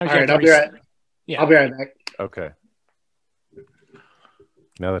All right, I'll be right back. Okay.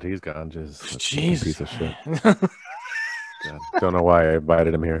 Now that he's gone, just Jesus, piece of shit. God, don't know why I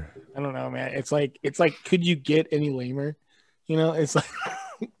invited him here. I don't know, man. It's like, could you get any lamer? You know, it's like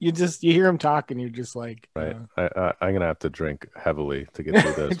you hear him talk and you're just like, right. I'm gonna have to drink heavily to get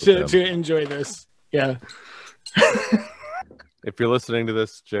through this to enjoy this. Yeah. If you're listening to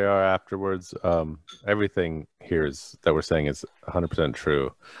this, JR, afterwards, everything here that we're saying is 100%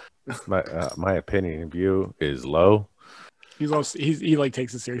 true. My opinion of you is low. He like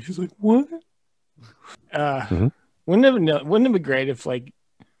takes it serious. He's like, what? Wouldn't it be great if like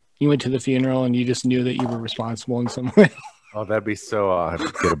you went to the funeral and you just knew that you were responsible in some way? Oh, that'd be so I'd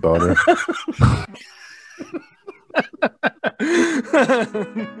get a boner.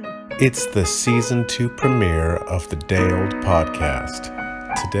 It's the season 2 premiere of the Day Old podcast.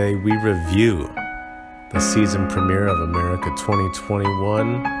 Today we review the season premiere of America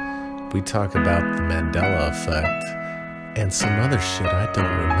 2021. We talk about the Mandela effect and some other shit I don't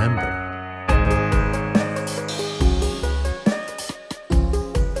remember.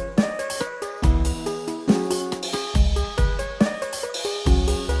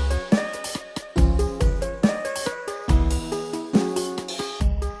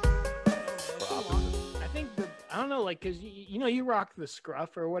 Because you rock the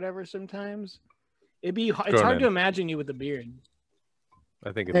scruff or whatever sometimes. It's hard to imagine you with a beard.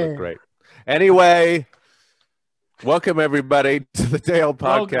 I think it looked great. Anyway, welcome everybody to the Day Old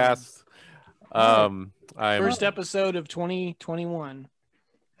podcast. First episode of 2021.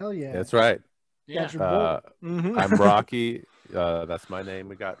 Hell yeah. That's right. Yeah. I'm Rocky. That's my name.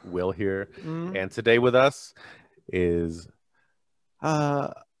 We got Will here. And today with us is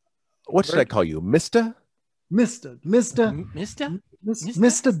what should I call you? Mr.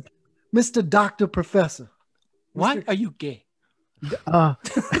 Dr. Professor. What? Are you gay?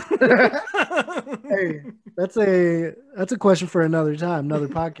 Hey, that's a question for another time, another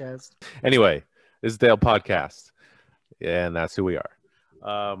podcast. Anyway, this is Dale Podcast, and that's who we are.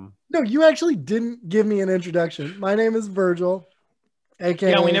 No, you actually didn't give me an introduction. My name is Virgil,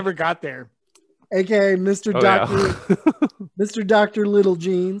 aka yeah, we never got there. AKA Mr. Doctor, Mr. Dr. Little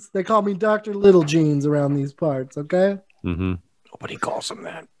Jeans. They call me Dr. Little Jeans around these parts. Okay. Nobody calls him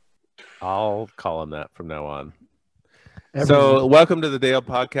that. I'll call him that from now on. So, welcome to the Dale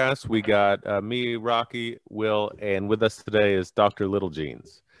Podcast. We got me, Rocky, Will, and with us today is Dr. Little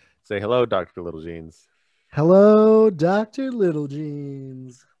Jeans. Say hello, Dr. Little Jeans. Hello, Dr. Little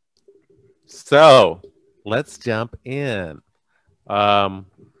Jeans. So, let's jump in.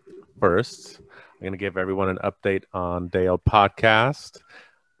 First, I'm going to give everyone an update on Dale Podcast.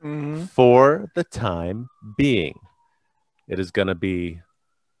 For the time being, it is going to be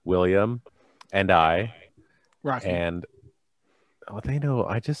William and I, Rocky. And they know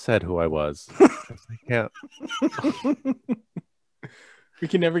I just said who I was. I can't. We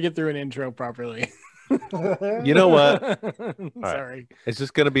can never get through an intro properly. You know what? Sorry. Right. It's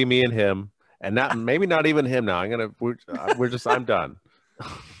just going to be me and him, and maybe not even him now. I'm done.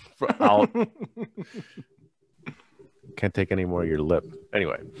 Can't take any more of your lip.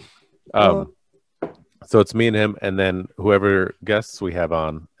 Anyway, so it's me and him, and then whoever guests we have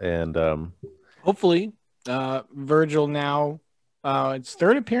on, and hopefully, Virgil now. It's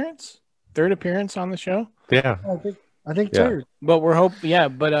third appearance on the show. Yeah, I think third. But we'd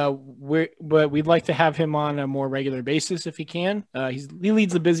like to have him on a more regular basis if he can. He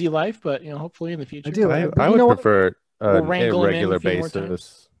leads a busy life, but hopefully in the future. I do. I would prefer a regular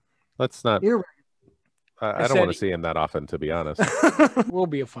basis. Let's not. I don't want to see him that often, to be honest. We'll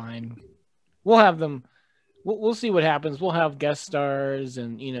be fine. We'll have them. We'll see what happens. We'll have guest stars,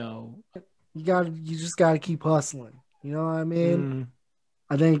 and you just gotta keep hustling. You know what I mean?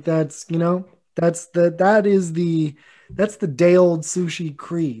 I think that's that's the day old sushi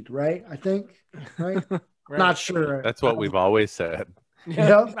creed, right? I think, right? Right. Not sure. That's what we've always said.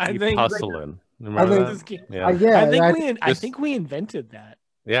 Yeah, I think hustling. Remember that? I think we invented that.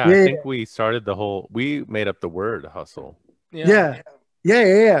 Yeah, I think we started we made up the word hustle. Yeah.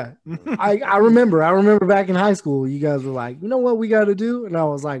 I remember back in high school, you guys were like, you know what we got to do? And I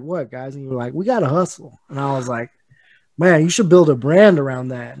was like, what, guys? And you were like, we got to hustle. And I was like, man, you should build a brand around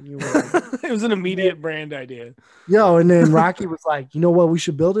that. And you were like, it was an immediate brand idea. Yo, and then Rocky was like, you know what we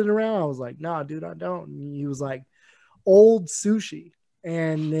should build it around? I was like, nah, dude, I don't. And he was like, old sushi.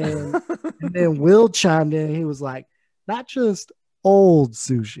 And then Will chimed in. And he was like, not just old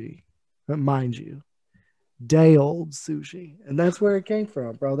sushi, but mind you, day old sushi. And that's where it came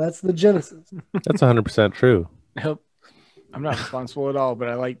from, bro. That's the genesis. That's 100% true. I'm not responsible at all, but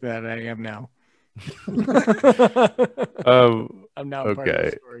I like that I am now. I'm now part of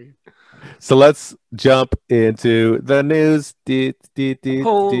the story. So let's jump into the news.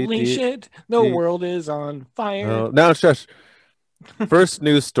 Holy shit! The world is on fire. No, shush. First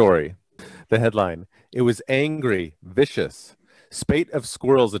news story. The headline: It was angry, vicious. Spate of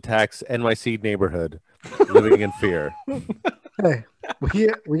squirrels attacks NYC neighborhood. Living in fear. Hey,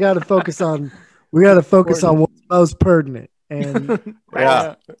 we got to focus on what's most pertinent. And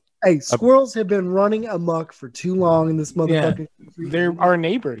yeah. Hey, squirrels have been running amok for too long in this motherfucking country. They're our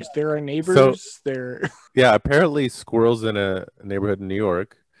neighbors. They're our neighbors. Yeah, apparently squirrels in a neighborhood in New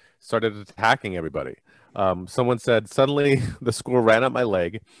York started attacking everybody. Someone said, suddenly the squirrel ran up my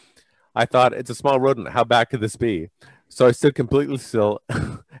leg. I thought, it's a small rodent. How bad could this be? So I stood completely still.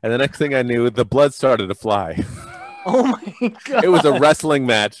 And the next thing I knew, the blood started to fly. Oh my God. It was a wrestling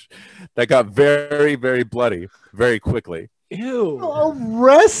match that got very, very bloody very quickly. Ew. A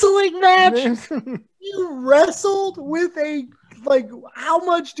wrestling match? You wrestled with how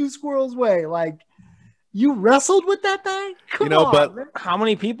much do squirrels weigh? Like, you wrestled with that thing? Come on, but man. How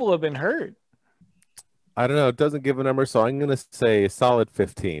many people have been hurt? I don't know. It doesn't give a number, so I'm going to say a solid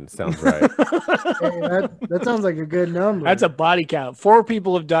 15. Sounds right. Hey, that sounds like a good number. That's a body count. 4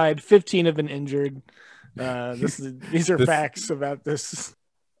 people have died. 15 have been injured. These are facts about this.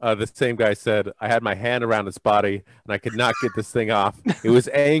 The same guy said, I had my hand around its body, and I could not get this thing off. It was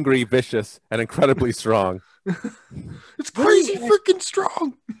angry, vicious, and incredibly strong. It's crazy freaking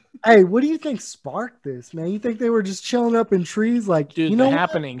strong. Hey, what do you think sparked this, man? You think they were just chilling up in trees? Like, dude, you know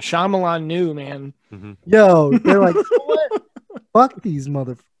happening. Shyamalan knew, man. Mm-hmm. Yo, they're like, you know what? Fuck these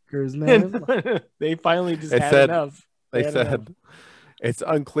motherfuckers, man. They finally just had enough. They said, it's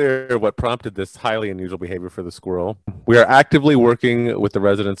unclear what prompted this highly unusual behavior for the squirrel. We are actively working with the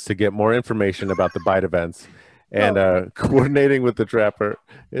residents to get more information about the bite events and coordinating with the trapper.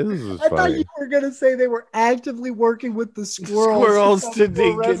 This is funny. I thought you were going to say they were actively working with the squirrels to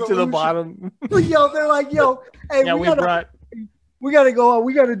get to the bottom. Yo, they're like, yo, hey, yeah, we gotta go out.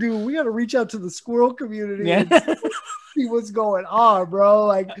 We gotta reach out to the squirrel community and see what's going on, bro.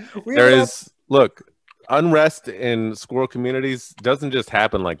 Like, look, unrest in squirrel communities doesn't just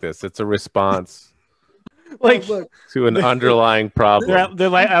happen like this. It's a response to an underlying problem. They're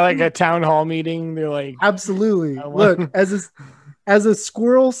like a town hall meeting. They're like, absolutely. Look, as a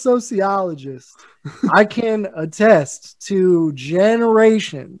squirrel sociologist, I can attest to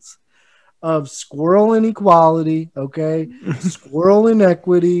generations of squirrel inequality, okay? Squirrel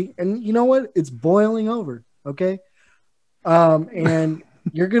inequity. And you know what? It's boiling over, okay? And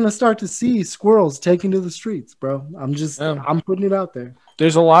you're going to start to see squirrels taken to the streets, bro. I'm putting it out there.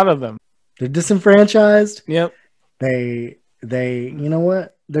 There's a lot of them. They're disenfranchised. Yep. They, you know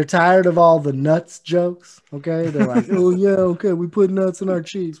what? They're tired of all the nuts jokes, okay? They're like, oh, yeah, okay, we put nuts in our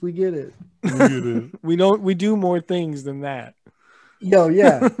cheeks. We get it. We do more things than that. Yo,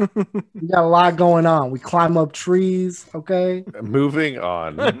 yeah. We got a lot going on. We climb up trees, okay? Moving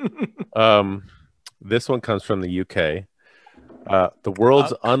on. This one comes from the UK. The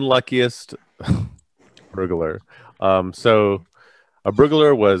world's unluckiest burglar. So a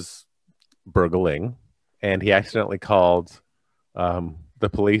burglar was burgling, and he accidentally called the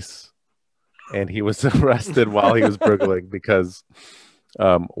police, and he was arrested while he was burgling because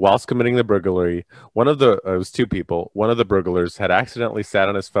whilst committing the burglary, it was 2 people. One of the burglars had accidentally sat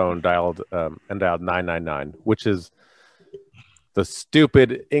on his phone, dialed 999, which is the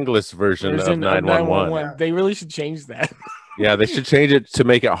stupid English version of 911. They really should change that. Yeah, they should change it to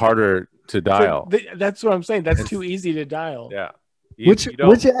make it harder to dial. That's what I'm saying. That's too easy to dial. Yeah. You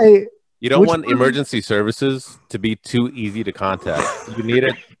don't want emergency services to be too easy to contact. You need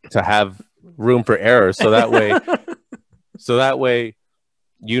it to have room for error, so that way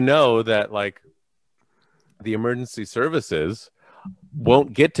you know that like the emergency services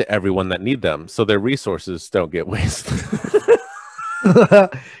won't get to everyone that need them, so their resources don't get wasted.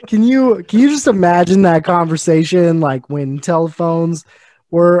 Can you just imagine that conversation, like when telephones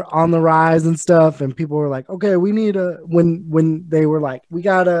were on the rise and stuff, and people were like, okay, we need when they were like, we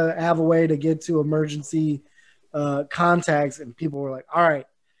gotta have a way to get to emergency contacts, and people were like, all right,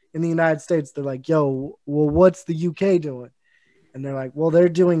 in the United States, they're like, yo, well, what's the UK doing? And they're like, well, they're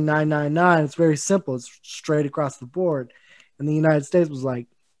doing 999. It's very simple. It's straight across the board. And the United States was like,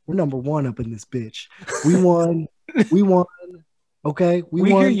 we're number 1 up in this bitch. We won. Okay, we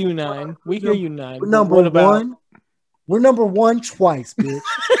hear won. You, 9. We hear you, 9. We're number 1. We're number 1 twice, bitch.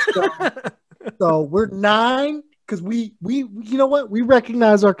 so we're 9 because we you know what? We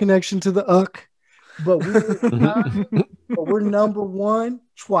recognize our connection to the UC, but we're number 1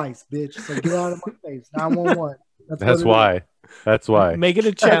 twice, bitch. So get out of my face. 911. That's why. That's why. Make it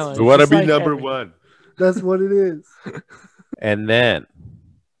a challenge. We want to be number one. That's what it is. And then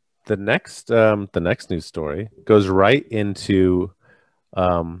the next news story goes right into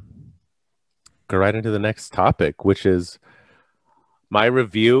the next topic, which is my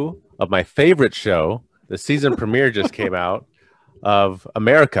review of my favorite show. The season premiere just came out of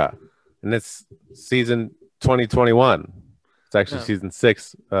America, and it's season 2021. It's actually season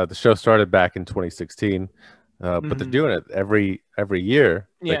 6. The show started back in 2016, but they're doing it every year.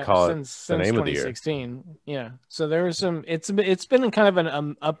 They call it the name of the year. 2016. Yeah. So there was some. It's been kind of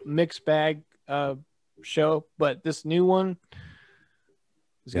an mixed bag show, but this new one.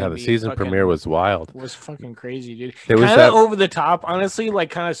 The season premiere was wild. Was fucking crazy, dude. It was kind of over the top, honestly, like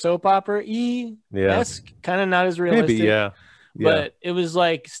kind of soap opera-y. Kind of not as realistic. Maybe, yeah. But it was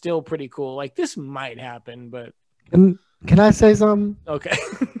like still pretty cool. Like this might happen, but can I say something? Okay.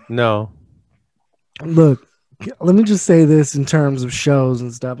 No. Look, let me just say this in terms of shows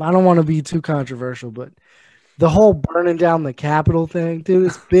and stuff. I don't want to be too controversial, but the whole burning down the Capitol thing, dude,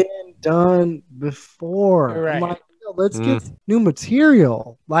 it's been done before. Right. I'm like, let's get new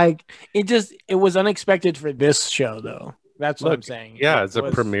material. Like it was unexpected for this show, though. That's what I'm saying. Yeah, as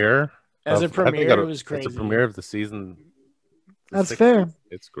a premiere. It was crazy. It's a premiere of the season. That's fair.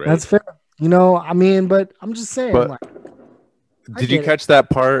 It's great. That's fair. You know, I mean, but I'm just saying. Did you catch that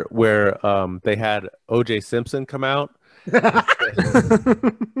part where they had O.J. Simpson come out?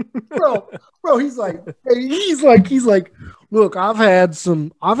 bro, he's like, look, I've had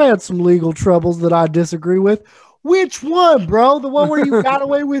some legal troubles that I disagree with. Which one, bro? The one where you got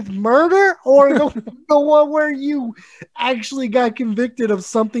away with murder, or the one where you actually got convicted of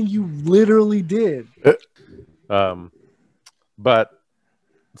something you literally did? But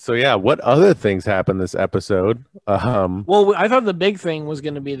so yeah, what other things happened this episode? Well, I thought the big thing was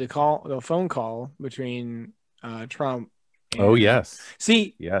going to be the phone call between Trump. Oh yes.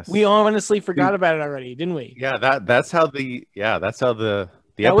 See, yes, we honestly forgot about it already, didn't we? Yeah, that's how the episode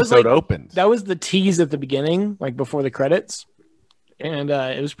opened. That was the tease at the beginning, like before the credits, and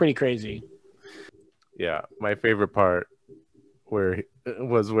it was pretty crazy. Yeah, my favorite part where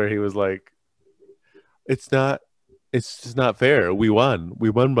he was like, "It's just not fair. We won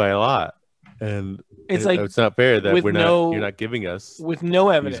by a lot, and it's not fair that you're not giving us with no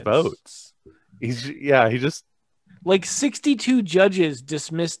evidence these votes." He just like 62 judges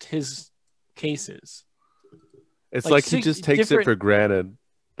dismissed his cases. It's like he just takes it for granted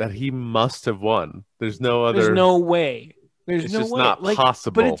that he must have won. There's no way. It's just not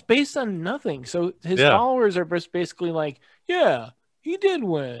possible. But it's based on nothing. So his followers are just basically like, yeah, he did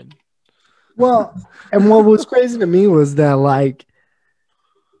win. Well, and what was crazy to me was that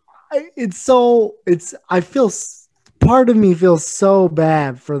part of me feels so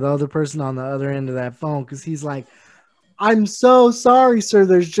bad for the other person on the other end of that phone, because he's like, I'm so sorry, sir.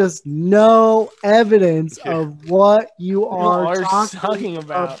 There's just no evidence of what you are talking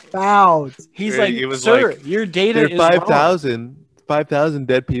about. He's like, sir, your data is 5,000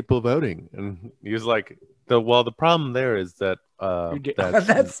 dead people voting. And he was like, the problem there is that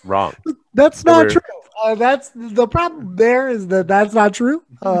that's wrong. That's not true. That's the problem there is that's not true.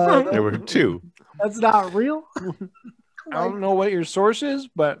 There were 2. That's not real. I don't know what your source is,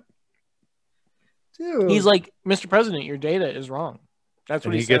 but dude, he's like, Mr. President, your data is wrong. That's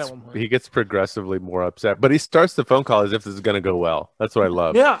what he said at one point. He gets progressively more upset, but he starts the phone call as if this is going to go well. That's what I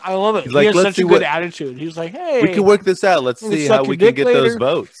love. Yeah, I love it. He has such a good attitude. He's like, hey, we can work this out. Let's see how we can get those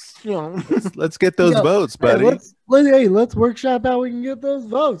votes. You know, let's get those votes, buddy. Let's workshop how we can get those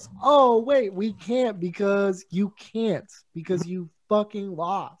votes. Oh, wait, we can't because you fucking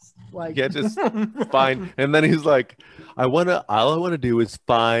lost. Like, yeah, just find. And then he's like, all I want to do is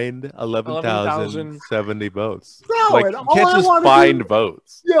find 11,070 votes. Bro, like, you can't just find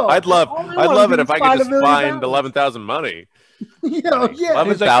votes. Yo, I'd love it if I could just find 11,000 money. Yo, yeah,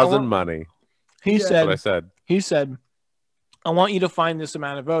 11,000 money. That's what I said. He said, I want you to find this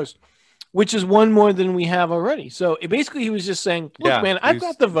amount of votes, which is one more than we have already. So basically, he was just saying, look, man, I've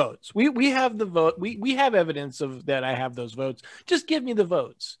got the votes. We have the vote. We have evidence of that. I have those votes. Just give me the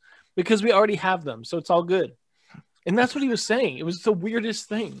votes because we already have them. So it's all good. And that's what he was saying. It was the weirdest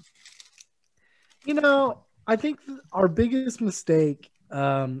thing. You know, I think our biggest mistake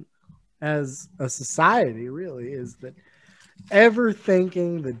as a society really is that ever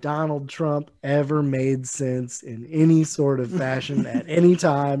thinking that Donald Trump ever made sense in any sort of fashion at any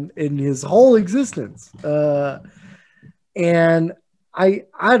time in his whole existence. And I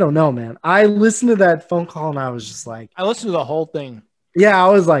don't know, man. I listened to that phone call and I was just like, I listened to the whole thing. Yeah, I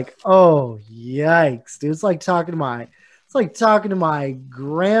was like, oh yikes, dude. It's like talking to my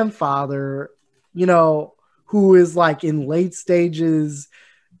grandfather, you know, who is like in late stages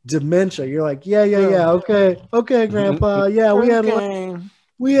dementia. You're like, yeah, okay, Grandpa, yeah, we had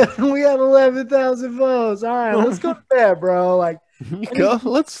 11,000 votes. All right, let's go to bed, bro. Like,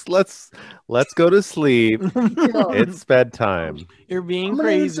 let's go to sleep. It's bedtime. You're being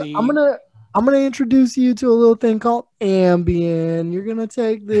crazy. I'm gonna introduce you to a little thing called Ambien. You're gonna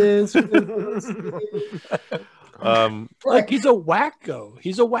take this. Like he's a wacko.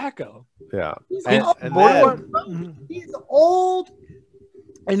 Yeah. He's old,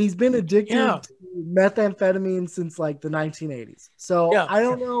 and he's been addicted to methamphetamine since like the 1980s. So I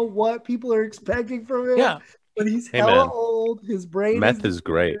don't know what people are expecting from him. Yeah, but he's hella old. His brain. Meth is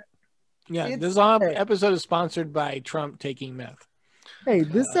great. Yeah, this episode is sponsored by Trump taking meth. Hey,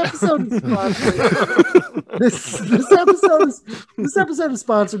 this episode is sponsored. this episode is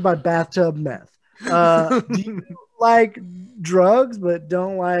sponsored by Bathtub Meth. Do you like drugs but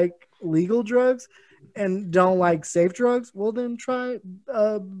don't like legal drugs and don't like safe drugs? Well, then try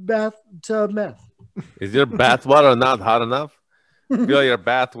Bathtub Meth. Is your bath water not hot enough? Fill your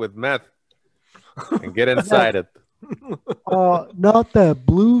bath with meth and get inside it. Not that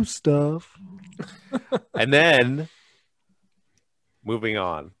blue stuff. And then moving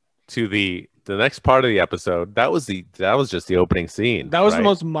on to the next part of the episode, that was just the opening scene. That was the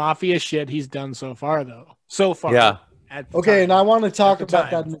most mafia shit he's done so far, though. So far, yeah. Okay, and I want to talk about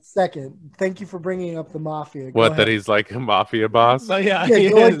that in a second. Thank you for bringing up the mafia. That he's like a mafia boss? Yeah, he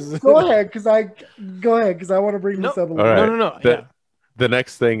is. Go ahead, because I want to bring this up a little. Right. No. The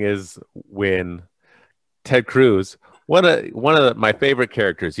next thing is when Ted Cruz, one of my favorite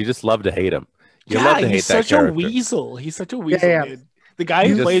characters. You just love to hate him. You love to hate that character. He's such a weasel, dude. The guy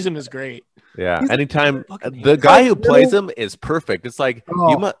who plays him is great. Yeah, anytime the guy who plays him is perfect. It's like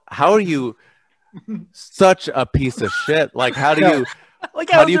how are you such a piece of shit? Like how do you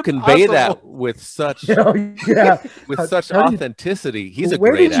how do you convey that with such with such authenticity? He's a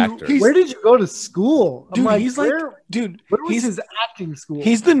great actor. Where did you go to school? Dude, where was his acting school?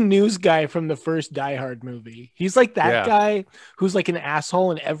 He's the news guy from the first Die Hard movie. He's like that guy who's like an asshole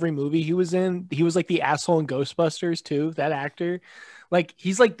in every movie he was in. He was like the asshole in Ghostbusters too, that actor. Like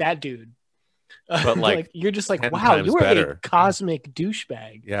he's like that dude. But like you're just like, wow, you're a cosmic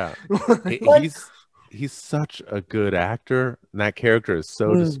douchebag. Yeah. He's such a good actor, and that character is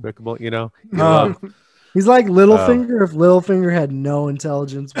so despicable, you know. He's like Littlefinger if Littlefinger had no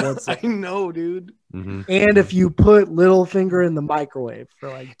intelligence whatsoever. I know, dude. Mm-hmm. And if you put Littlefinger in the microwave for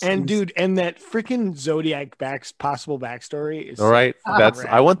like and that freaking Zodiac possible backstory is all right.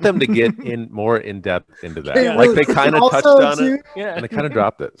 I want them to get more in depth into that. Like they kind of touched on it, and they kind of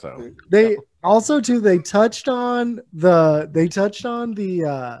dropped it. So they touched on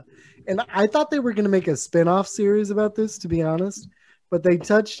the. And I thought they were going to make a spin-off series about this, to be honest. But they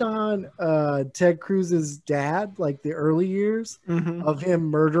touched on Ted Cruz's dad, like the early years of him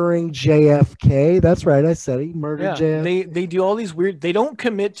murdering JFK. That's right, I said he murdered JFK. They do all these weird. They don't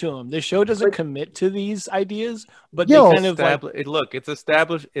commit to them. The show doesn't commit to these ideas, but they kind of look. It's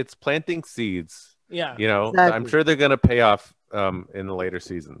established. It's planting seeds. Yeah, you know. Exactly. I'm sure they're going to pay off in the later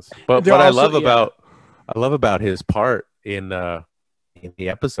seasons. But what I love about his part in the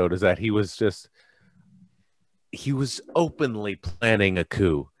episode is that he was openly planning a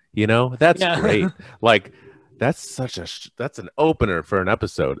coup, you know. That's great. Like that's an opener for an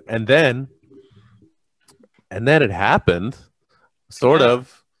episode, and then it happened sort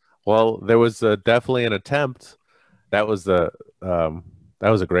of. Well, there was definitely an attempt. That was a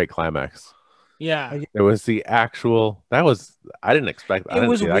great climax. Yeah, it was the actual. I didn't expect that. It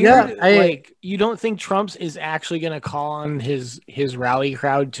was weird. Like you don't think Trump's is actually going to call on his rally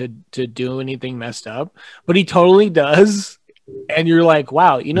crowd to do anything messed up, but he totally does. And you're like,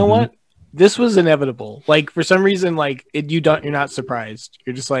 wow, you know what? This was inevitable. Like for some reason, like you're not surprised.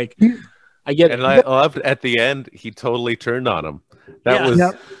 You're just like, I get it. And I loved at the end, he totally turned on him. That was.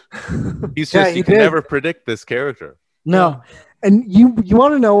 He's just you can never predict this character. No. And you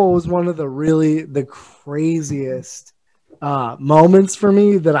want to know what was one of the craziest moments for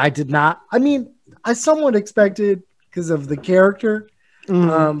me that I did not. I mean, I somewhat expected because of the character,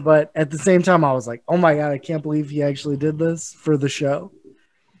 but at the same time, I was like, "Oh my god, I can't believe he actually did this for the show."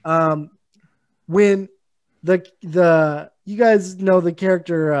 When you guys know the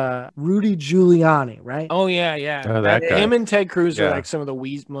character Rudy Giuliani, right? Oh yeah. Oh, that guy. Him and Ted Cruz are like some of the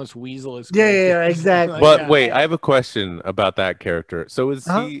most weaseliest. Yeah, exactly. But wait, I have a question about that character. So is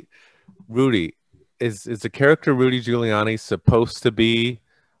he Rudy? Is the character Rudy Giuliani supposed to be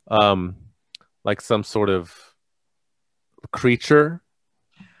like some sort of creature?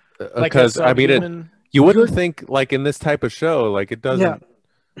 Because I mean, you wouldn't think like in this type of show, like it doesn't.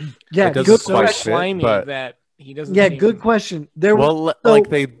 Yeah, it doesn't quite fit, but that He doesn't. Yeah, good question. Like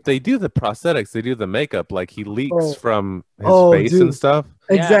they do the prosthetics, they do the makeup. Like he leaks from his face and stuff.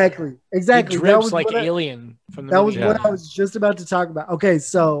 Exactly. He drips like Alien from the movie. That was what I was just about to talk about. Okay,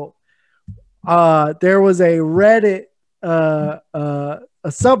 so there was a Reddit, a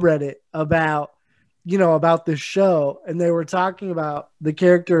subreddit about this show, and they were talking about the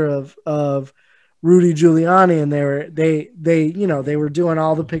character of Rudy Giuliani, and they were doing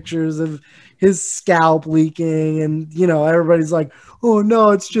all the pictures of his scalp leaking, and everybody's like, oh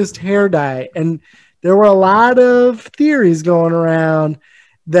no, it's just hair dye. And there were a lot of theories going around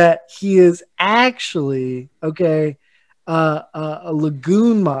that he is actually a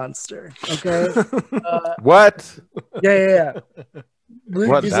lagoon monster. Okay. What? Yeah.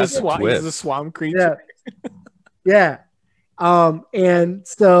 What? He's a swamp creature. Yeah. And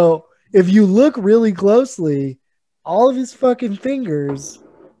so if you look really closely, all of his fucking fingers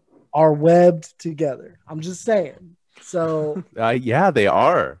are webbed together. I'm just saying. So yeah, they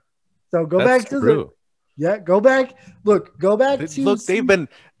are. So go back to go back. Go back to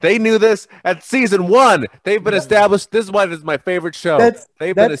they knew this at season 1. They've been established. This is why this is my favorite show.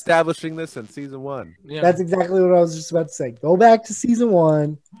 They've been establishing this in season 1. Yeah. That's exactly what I was just about to say. Go back to season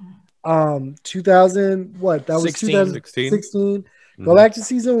 1. 2000 what? That was 2016. Mm-hmm. Go back to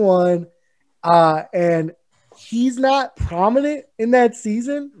season 1. And he's not prominent in that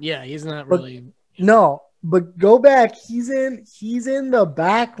season. Yeah, he's not really. No, but go back. He's in the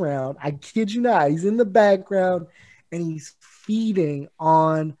background. I kid you not. He's in the background, and he's feeding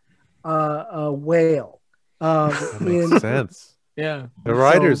on a whale. That makes sense. Yeah, the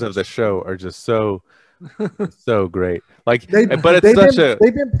writers of the show are just so great. Like, they've been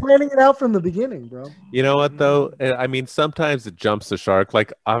planning it out from the beginning, bro. You know what though? I mean, sometimes it jumps the shark.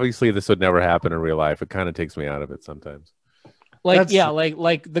 Like, obviously, this would never happen in real life. It kind of takes me out of it sometimes. Like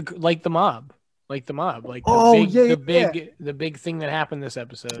the mob. The big thing that happened this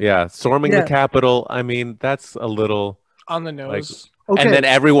episode. Yeah, storming the Capitol. I mean, that's a little on the nose. And then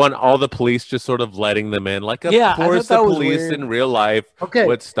all the police just sort of letting them in. Like, of course, the police in real life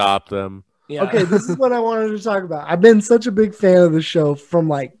would stop them. Yeah. Okay, this is what I wanted to talk about. I've been such a big fan of the show from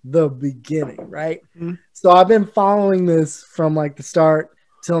like the beginning, right? Mm-hmm. So I've been following this from like the start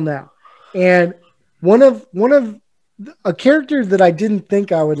till now. And one of a character that I didn't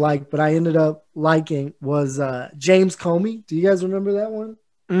think I would like, but I ended up liking was James Comey. Do you guys remember that one?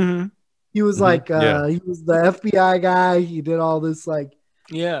 Mm-hmm. He was he was the FBI guy. He did all this and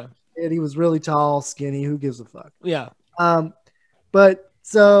he was really tall, skinny. Who gives a fuck? Yeah. But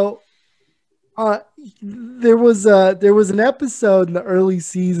so there was an episode in the early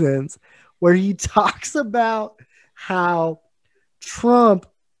seasons where he talks about how Trump,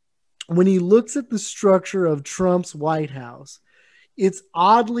 when he looks at the structure of Trump's White House, it's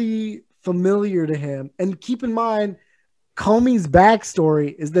oddly familiar to him. And keep in mind, Comey's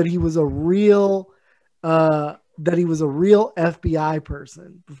backstory is that he was a real FBI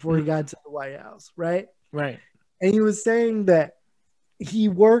person before he got to the White House, right? Right. And he was saying that he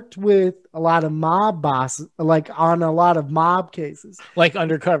worked with a lot of mob bosses, like on a lot of mob cases, like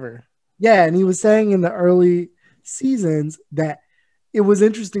undercover. Yeah, and he was saying in the early seasons that it was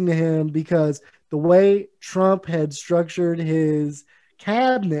interesting to him because the way Trump had structured his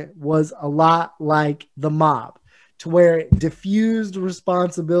cabinet was a lot like the mob, to where it diffused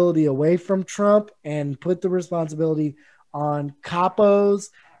responsibility away from Trump and put the responsibility on capos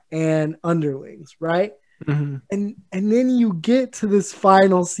and underlings, right? Mm-hmm. And then you get to this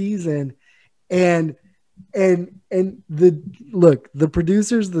final season, and the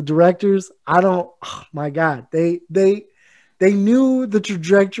producers, the directors, oh my God, they knew the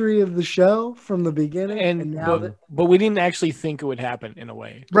trajectory of the show from the beginning, but we didn't actually think it would happen in a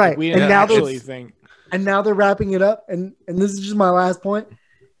way, right? Like, we didn't actually think. And now they're wrapping it up, and this is just my last point.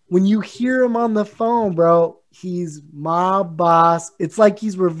 When you hear him on the phone, bro, he's mob boss. It's like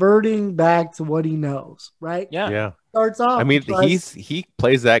he's reverting back to what he knows, right? Yeah. Starts off. I mean, he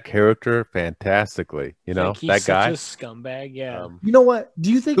plays that character fantastically. You know, that guy, such a scumbag. Yeah. You know what?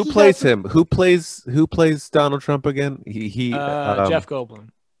 Do you think who plays him? Who plays Donald Trump again? Jeff Goldblum.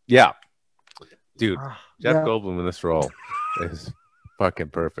 Yeah, dude, Jeff Goldblum in this role is fucking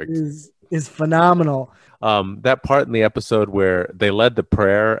perfect. Is phenomenal. That part in the episode where they led the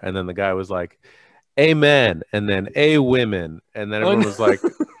prayer, and then the guy was like, "Amen," and then "A women," and then everyone was like,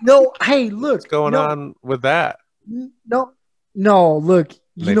 "No, hey, look, what's going on with that?" No, look,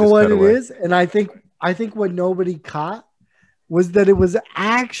 you know what it is, and I think what nobody caught was that it was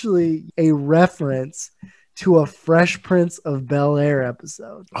actually a reference to a Fresh Prince of Bel-Air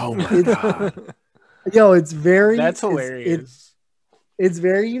episode. Oh my God. Yo, it's very that's hilarious. It's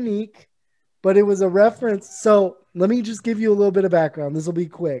very unique. but it was a reference. So let me just give you a little bit of background. This will be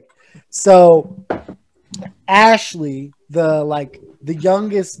quick. So Ashley, the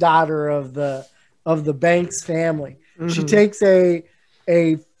youngest daughter of the Banks family, she takes a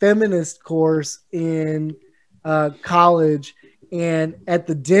feminist course in college, and at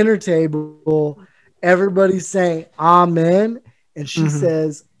the dinner table, everybody's saying amen, and she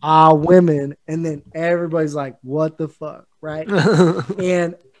says women, and then everybody's like, what the fuck, right?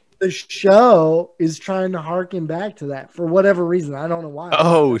 And the show is trying to harken back to that for whatever reason. I don't know why.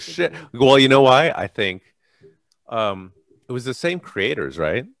 Oh shit. Well, you know why? I think it was the same creators,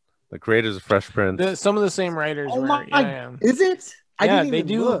 right? The creators of Fresh Prince. Some of the same writers. Is it? Yeah, they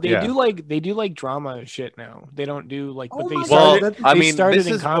do. They do like drama shit now. They don't do like. But they started. Well, I mean, this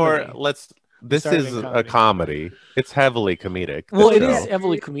is more. This is a comedy. It's heavily comedic. Well, it is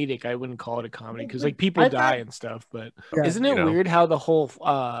heavily comedic. I wouldn't call it a comedy because like people die and stuff. But isn't it weird how the whole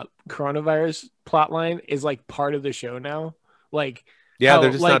coronavirus plotline is like part of the show now? Like, they're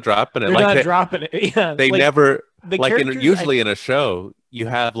just not dropping it. They're not dropping it. Yeah, they never usually in a show you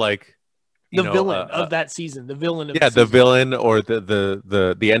have like the villain of that season, the villain of the villain or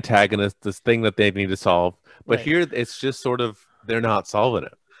the antagonist, this thing that they need to solve. But here it's just sort of they're not solving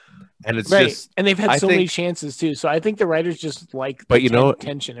it. And it's just, and they've had so many chances too. So I think the writers just like the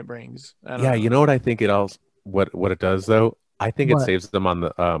tension it brings. You know what I think what it does though? I think it saves them on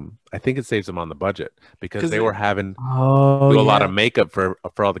the budget because they were having do a lot of makeup for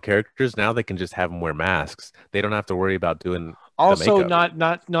all the characters. Now they can just have them wear masks. They don't have to worry about doing also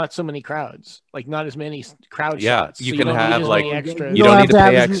not so many crowds, like not as many crowd shots. You can have like extras. You don't need to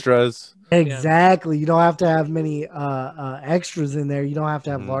pay extras. Exactly. You don't have to have many extras in there. You don't have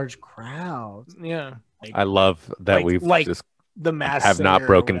to have large crowds. Yeah. I love that we've just the mask have not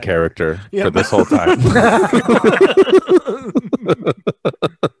broken character for this whole time.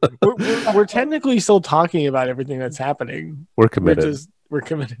 we're technically still talking about everything that's happening. We're committed. We're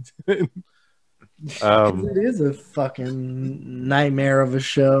committed. It is a fucking nightmare of a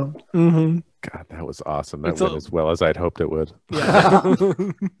show. God, that was awesome. That went as well as I'd hoped it would. Yeah.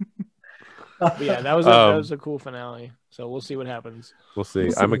 That was a cool finale. So we'll see what happens. We'll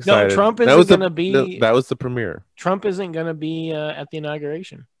see. I'm excited. No, Trump isn't going to be. That was the premiere. Trump isn't going to be at the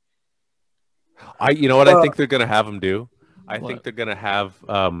inauguration. You know what I think they're going to have him do? I think they're going to have.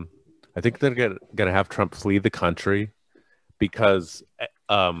 I think they're going to have Trump flee the country because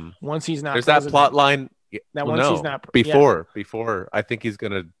once he's not. There's that plot line. He's not. Before I think he's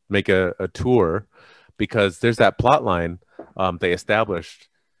going to make a tour because there's that plot line they established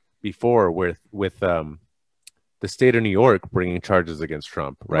before with the state of New York bringing charges against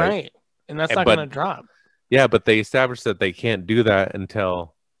Trump, right? And that's not going to drop. Yeah, but they established that they can't do that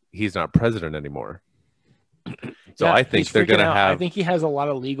until he's not president anymore. So I think they're going to have. I think he has a lot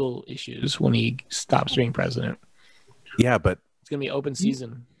of legal issues when he stops being president. Yeah, but it's going to be open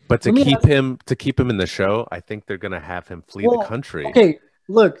season. But to keep him in the show, I think they're going to have him flee the country. Okay,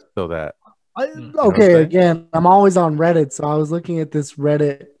 look. So that. Again, I'm always on Reddit, so I was looking at this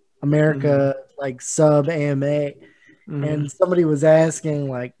Reddit America like sub AMA, and somebody was asking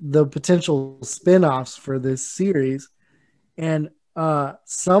like the potential spin-offs for this series, and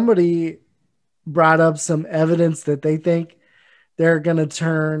somebody brought up some evidence that they think they're gonna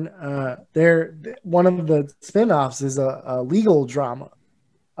turn one of the spin-offs is a legal drama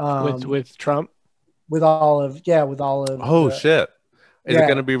with Trump, with all of shit. Is it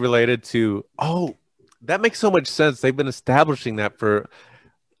going to be related to? Oh, that makes so much sense. They've been establishing that for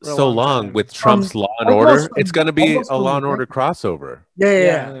so long with Trump's Law and Order. It's going to be a Law and Order crossover.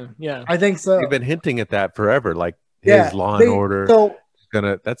 Yeah. I think so. They've been hinting at that forever. Like his Law and Order. So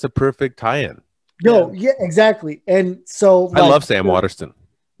that's a perfect tie-in. Yeah, exactly. And so I love Sam Waterston.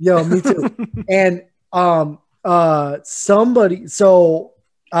 Yo, me too. And somebody. So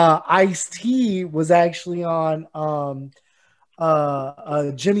Ice-T was actually on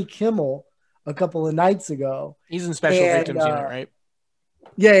Jimmy Kimmel a couple of nights ago. He's in Special Victims Unit, right?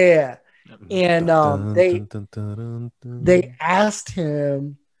 Yeah. And they asked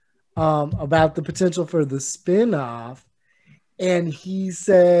him about the potential for the spinoff, and he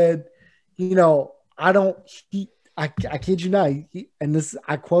said, I kid you not,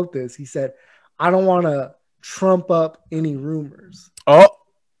 I quote this, he said, I don't want to trump up any rumors. Oh,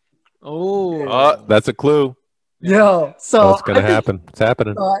 that's a clue. So it's gonna happen. It's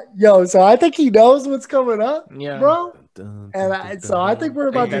happening. So I think he knows what's coming up, yeah, bro. And I think we're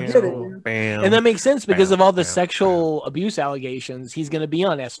about to get it. Bam. And that makes sense because of all the sexual abuse allegations. He's going to be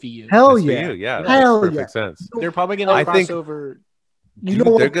on SVU. Hell SVU, yeah. Hell makes perfect sense. They're probably going to cross over.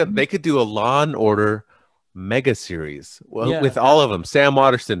 They could do a Law and Order mega series with all of them. Sam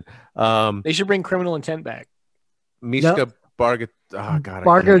Waterston. They should bring Criminal Intent back. Mishka Bargat. Oh God,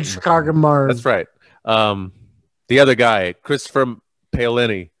 Bargat. That's right. The other guy, Christopher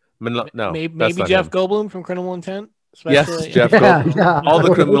Paolini. No, maybe Jeff Goldblum from Criminal Intent. Yes, Jeff Goldblum. Yeah, all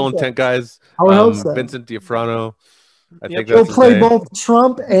the Criminal Intent guys. I would hope so. Vincent D'Onofrio. I think he'll play both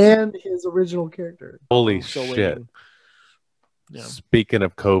Trump and his original character. Holy shit! Yeah. Speaking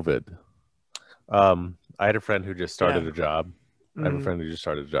of COVID, I had a friend who just started a job. I have a friend who just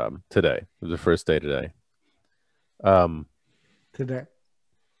started a job today. It was the first day today.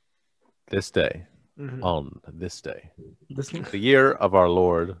 This day. On this day, the year of our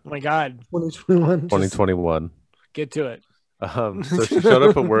Lord. Oh my God, 2021. Get to it. So she showed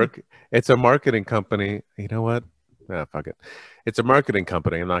up at work. It's a marketing company. You know what? Fuck it. It's a marketing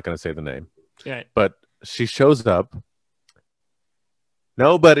company. I'm not going to say the name. Yeah. But she shows up.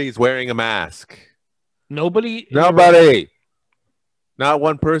 Nobody's wearing a mask. Nobody. Not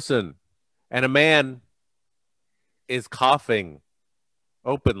one person. And a man is coughing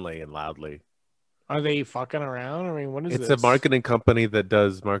openly and loudly. Are they fucking around? I mean, what is this? It's a marketing company that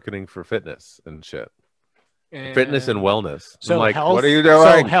does marketing for fitness and shit. Fitness and wellness. So I'm like, health, what are you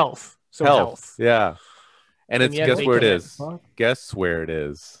doing? So health. Yeah. And it's guess where it is? Guess where it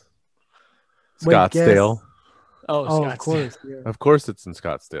is? Scottsdale. Scottsdale. Of course. Yeah. Of course it's in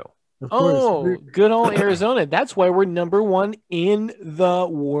Scottsdale. Good old Arizona. That's why we're #1 in the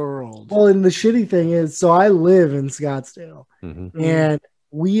world. Well, and the shitty thing is, so I live in Scottsdale. And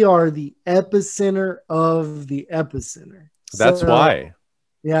we are the epicenter of the epicenter. That's why.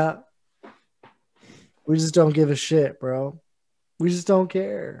 Yeah. We just don't give a shit, bro. We just don't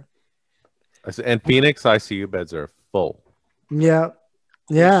care. And Phoenix ICU beds are full. Yeah.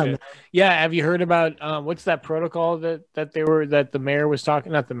 Yeah. Yeah. Have you heard about what's that protocol that the mayor was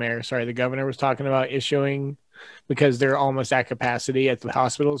talking? Not the mayor, sorry, the governor was talking about issuing because they're almost at capacity at the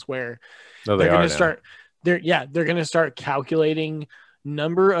hospitals where they're going to start calculating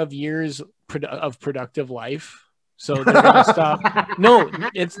number of years of productive life. So they're gonna stop.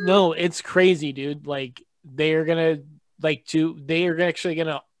 It's crazy, dude. Like they are actually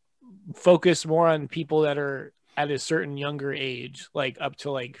gonna focus more on people that are at a certain younger age, like up to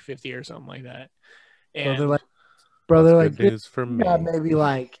like 50 or something like that. And they're like news for me.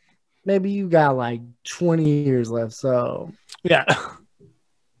 Maybe you got like 20 years left. So yeah.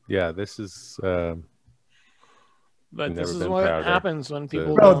 This is but this is what happens when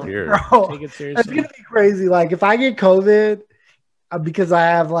people don't take it seriously. It's gonna be crazy. Like if I get COVID because I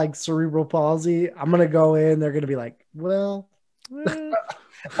have like cerebral palsy, I'm gonna go in. They're gonna be like, "Well, I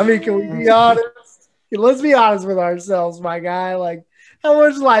mean, can we be honest? Let's be honest with ourselves, my guy. Like, how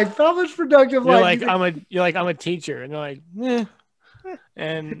much productive life? You're like I'm a teacher, and they're like, eh.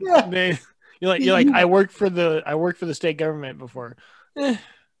 And you're like I worked for the state government before. And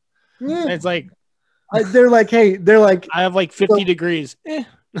it's like. They're like, I have like 50 degrees.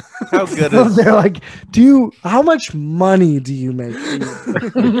 How good is they're like, how much money do you make? Yeah.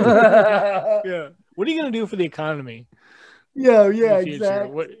 What are you gonna do for the economy? Yeah,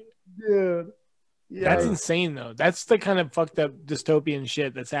 exactly. Dude. Yeah. That's insane though. That's the kind of fucked up dystopian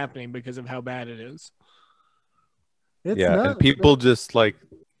shit that's happening because of how bad it is. It's nuts, and people just like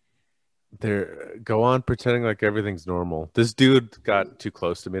go on pretending like everything's normal. This dude got too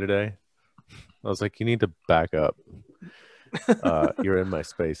close to me today. I was like, you need to back up. You're in my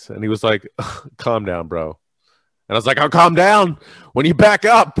space. And he was like, calm down, bro. And I was like, I'll calm down when you back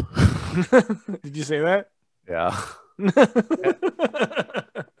up. Did you say that? Yeah.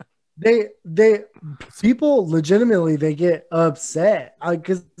 People legitimately, they get upset.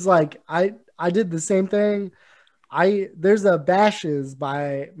 Because like I did the same thing. There's a Bash's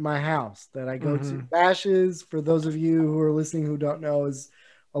by my house that I go to. Bash's, for those of you who are listening who don't know, is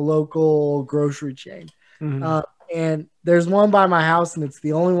a local grocery chain. And there's one by my house, and it's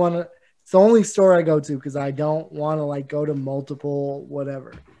the only one. It's the only store I go to because I don't want to like go to multiple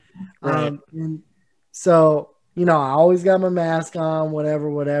whatever. Right. And so, I always got my mask on,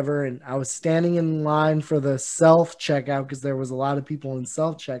 whatever. And I was standing in line for the self checkout because there was a lot of people in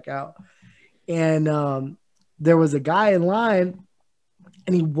self checkout. And there was a guy in line,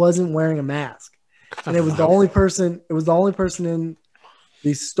 and he wasn't wearing a mask. And it was the only person. It was the only person in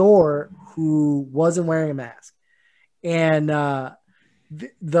the store who wasn't wearing a mask. And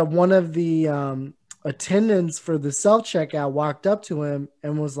the one of the attendants for the self-checkout walked up to him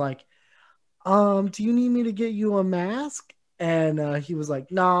and was like, do you need me to get you a mask? And he was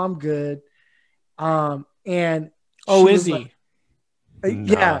like, no, I'm good. And is he? Like,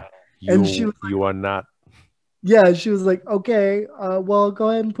 yeah. And she was like, you are not. Yeah, she was like, okay, well, go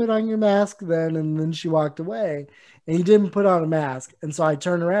ahead and put on your mask then. And then she walked away and he didn't put on a mask. And so I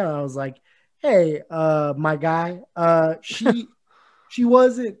turned around and I was like, hey, my guy, she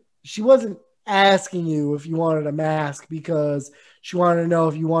wasn't asking you if you wanted a mask because she wanted to know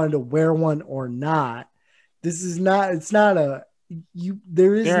if you wanted to wear one or not. This is not, it's not a,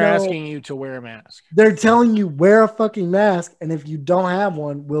 they're asking you to wear a mask. They're telling you wear a fucking mask. And if you don't have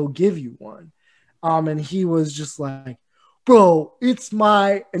one, we'll give you one. And he was just like, bro, it's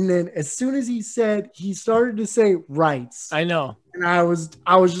my, and then as soon as he started to say rights. I know. And I was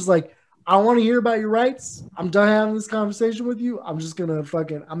just like, I want to hear about your rights. I'm done having this conversation with you. I'm just going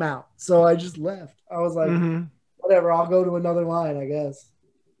to I'm out. So I just left. I was like, whatever, I'll go to another line, I guess.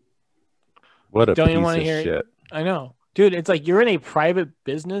 What a Don't piece you want to of hear shit. It? I know. Dude, it's like you're in a private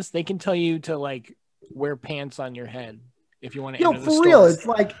business. They can tell you to like wear pants on your head if you want to enter the store. For real, it's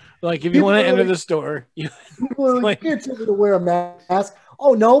like if you want to enter the store, people are like, you can't tell me to wear a mask.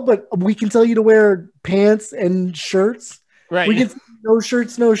 Oh no, but we can tell you to wear pants and shirts. Right. We can say no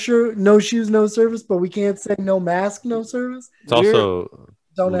shirts, no shirt, no shoes, no service, but we can't say no mask, no service. It's also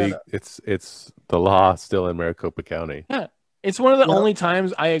it's the law still in Maricopa County. Yeah. It's one of the only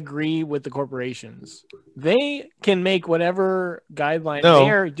times I agree with the corporations. They can make whatever guideline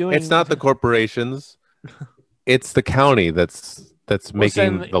they're doing. It's not the corporations. It's the county that's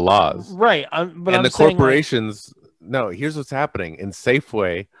making the laws. Right. But the corporations, here's what's happening. In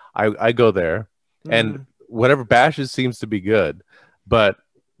Safeway, I go there, and whatever bashes seems to be good. But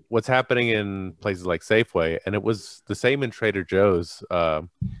what's happening in places like Safeway, and it was the same in Trader Joe's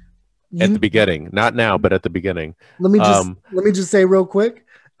at the beginning, not now, but at the beginning. Let me just say real quick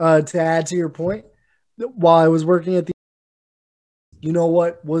to add to your point. While I was working at you know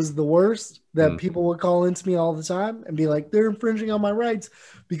what was the worst? That people would call into me all the time and be like, they're infringing on my rights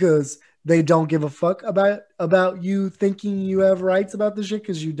because they don't give a fuck about you thinking you have rights about this shit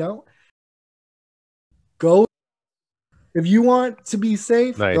because you don't. Go. If you want to be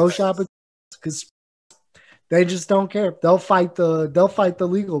safe, go shop at because they just don't care. They'll fight the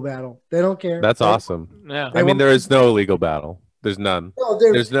legal battle. They don't care. That's awesome. Yeah. I mean, there is no legal battle. There's none. No,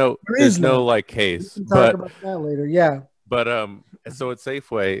 there's no like case. We can talk about that later. Yeah. But so at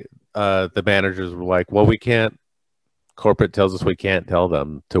Safeway, the managers were like, well, we can't. Corporate tells us we can't tell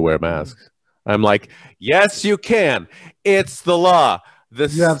them to wear masks. I'm like, yes, you can. It's the law. The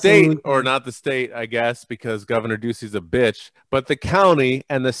state, or not the state, I guess, because Governor Ducey's a bitch, but the county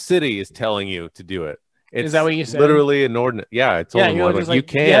and the city is telling you to do it. Is that what you said? Literally an ordinance. Yeah, it's only like, you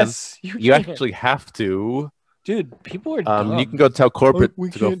can. Yes, you actually have to. Dude, people are dumb. You can go tell corporate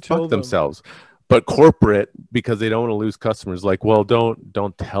to go fuck themselves. But corporate, because they don't want to lose customers, like, well,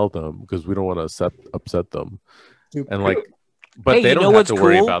 don't tell them because we don't want to upset them. And like, but they don't have to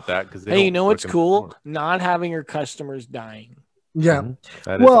worry about that because you know what's cool? Not having your customers dying. Yeah,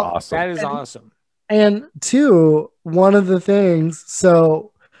 that is awesome. That is awesome. And two, one of the things,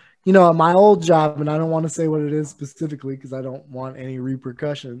 so at my old job, and I don't want to say what it is specifically because I don't want any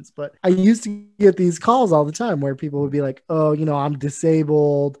repercussions, but I used to get these calls all the time where people would be like, oh, I'm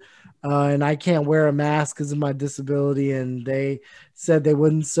disabled and I can't wear a mask because of my disability, and they said they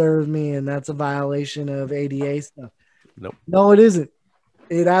wouldn't serve me, and that's a violation of ADA stuff. Nope. No, it isn't.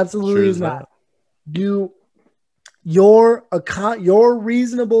 It absolutely is not. Your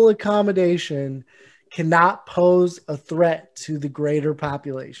reasonable accommodation cannot pose a threat to the greater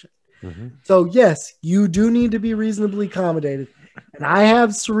population. Mm-hmm. So yes, you do need to be reasonably accommodated. And I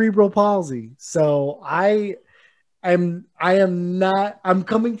have cerebral palsy, so I'm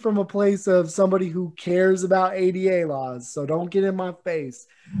coming from a place of somebody who cares about ADA laws. So don't get in my face.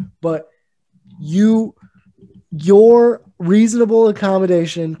 But your reasonable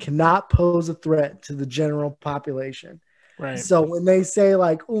accommodation cannot pose a threat to the general population. Right. So when they say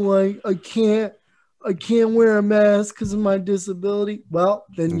like, oh, I can't wear a mask because of my disability, well,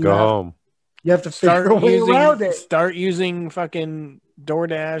 then you go home. You have to figure a way around it. Start using fucking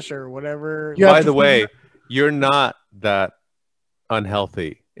DoorDash or whatever. By the way, you're not that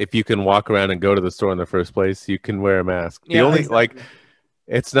unhealthy. If you can walk around and go to the store in the first place, you can wear a mask. The only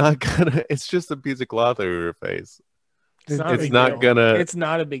it's just a piece of cloth over your face. It's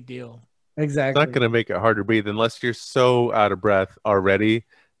not a big deal. Exactly. It's not gonna make it hard to breathe unless you're so out of breath already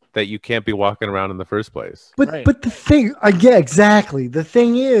that you can't be walking around in the first place. But the thing, exactly. The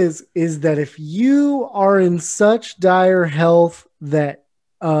thing is that if you are in such dire health that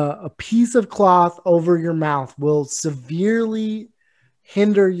a piece of cloth over your mouth will severely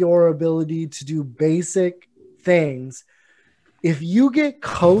hinder your ability to do basic things. If you get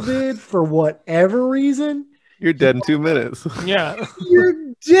COVID for whatever reason, you're dead in 2 minutes. Yeah.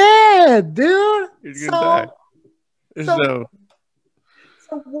 You're dead, dude. You're gonna die. So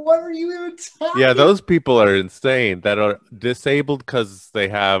what are you even talking? Yeah, those people are insane that are disabled because they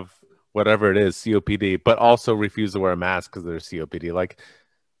have whatever it is, COPD, but also refuse to wear a mask because they're COPD. Like,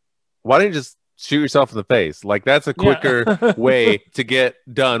 why don't you just shoot yourself in the face? Like, that's a quicker way to get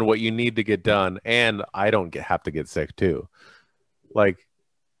done what you need to get done. And I don't have to get sick too. Like,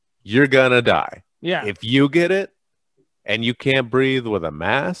 you're gonna die. Yeah. If you get it and you can't breathe with a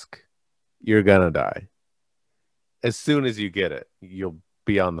mask, you're gonna die. As soon as you get it, you'll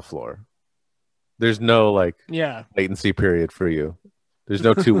be on the floor. There's no latency period for you. There's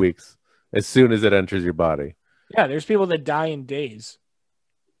no 2 weeks. As soon as it enters your body. Yeah, there's people that die in days.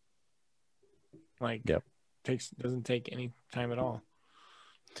 Like, doesn't take any time at all.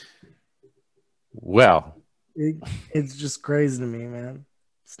 Well, it's just crazy to me, man.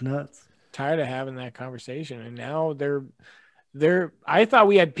 It's nuts. Tired of having that conversation, and now they're. I thought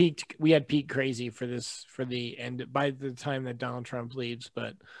we had peaked crazy for the end by the time that Donald Trump leaves,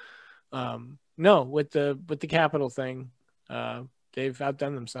 but no, with the Capitol thing, they've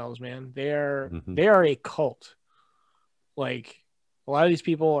outdone themselves, man. They are a cult. Like, a lot of these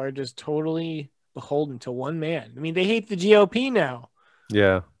people are just totally beholden to one man. I mean, they hate the GOP now.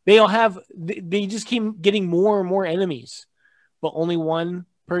 Yeah. They just keep getting more and more enemies, but only one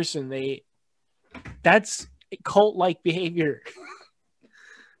person. That's cult-like behavior.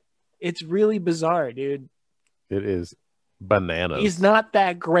 It's really bizarre, dude. It is bananas. He's not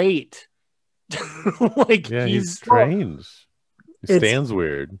that great. He's strange. He stands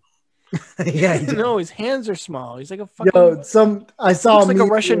weird. Yeah, no, his hands are small. He's like a fucking. I saw looks like a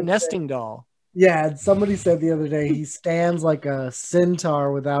Russian nesting doll. Yeah, somebody said the other day he stands like a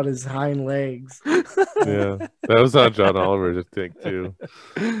centaur without his hind legs. Yeah, that was how John Oliver just think too.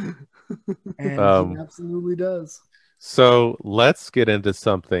 And he absolutely does. So let's get into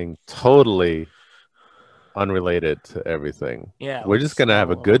something totally unrelated to everything. Yeah, we're just gonna have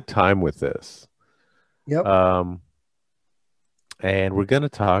a good time with this. Yep. And we're gonna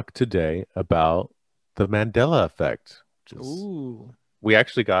talk today about the Mandela effect. Ooh. We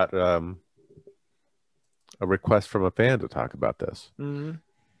actually got a request from a fan to talk about this. Mm-hmm.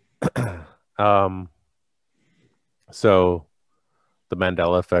 So the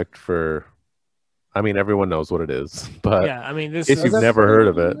Mandela effect everyone knows what it is, but this if you've never heard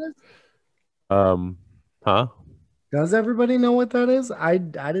of it, Does everybody know what that is? I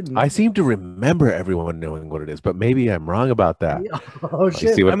didn't. I seem to remember everyone knowing what it is, but maybe I'm wrong about that. Oh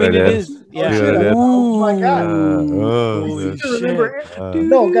shit! See what it is? Yeah. Oh my god!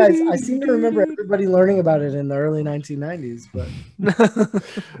 No, guys, I seem to remember everybody learning about it in the early 1990s, but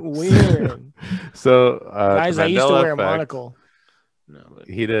weird. So, guys, I used to wear a monocle. No, but...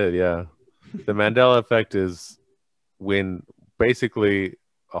 He did, yeah. The Mandela effect is when basically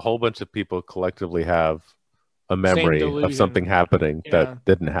a whole bunch of people collectively have a memory of something happening that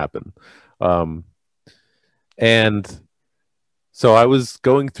didn't happen. And so I was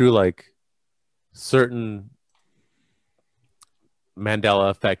going through like certain Mandela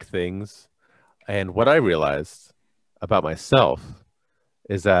effect things, and what I realized about myself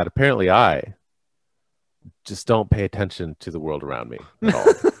is that apparently I just don't pay attention to the world around me at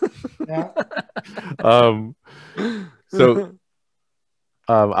all. So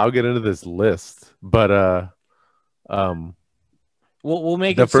I'll get into this list, but we'll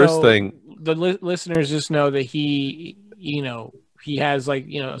make the it first so thing the listeners just know that he has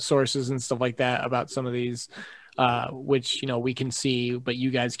sources and stuff like that about some of these, which we can see, but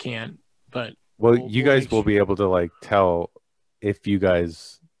you guys can't. But you guys will be able to like tell if you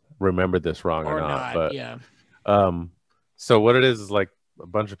guys remember this wrong or not. But yeah. So what it is like a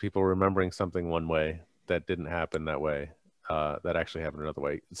bunch of people remembering something one way that didn't happen that way. That actually happened another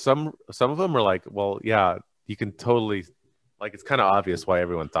way. Some of them are like, well, yeah, you can totally, like, it's kind of obvious why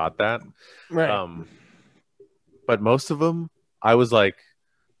everyone thought that, right? But most of them, I was like,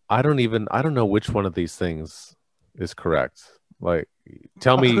 I don't know which one of these things is correct. Like,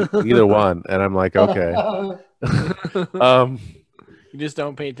 tell me either one, and I'm like, okay. You just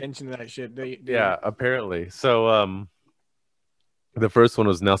don't pay attention to that shit, do you? Yeah, apparently. So, the first one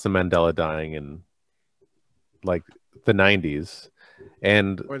was Nelson Mandela dying in like the 90s,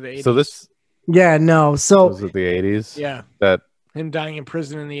 and or the 80s. So this. Yeah, no. So was it the 80s? Yeah, that him dying in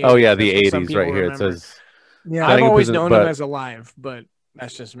prison in the 80s. Oh yeah, the 80s right here. It says. Yeah, I've always known him as alive, but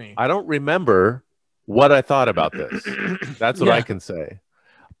that's just me. I don't remember what I thought about this. That's what I can say.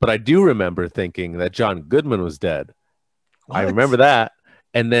 But I do remember thinking that John Goodman was dead. What? I remember that.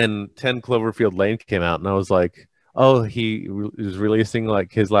 And then 10 Cloverfield Lane came out, and I was like, oh, he was releasing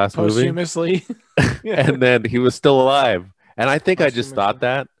like his last movie. Posthumously. And then he was still alive. And I think I just thought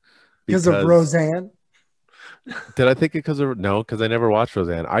that. Because of Roseanne? Did I think it because of no? Because I never watched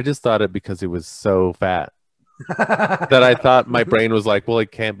Roseanne. I just thought it because it was so fat that I thought my brain was like, well,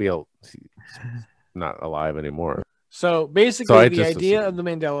 it can't be not alive anymore. So basically, the idea of the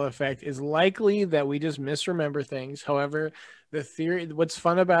Mandela effect is likely that we just misremember things. However, the theory, what's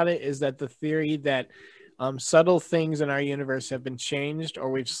fun about it is that the theory that subtle things in our universe have been changed,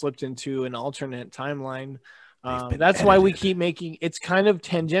 or we've slipped into an alternate timeline. That's why we keep making it's kind of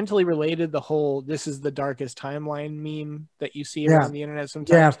tangentially related. The whole "this is the darkest timeline" meme that you see around the internet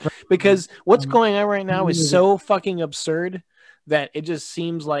sometimes, because what's going on right now is so fucking absurd that it just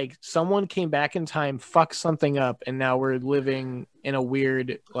seems like someone came back in time, fucked something up, and now we're living in a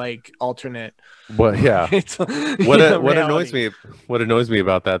weird, like, alternate. Well, yeah. What annoys me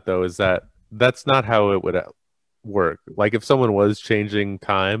about that though is that that's not how it would work. Like if someone was changing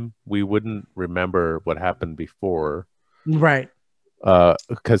time, we wouldn't remember what happened before, right?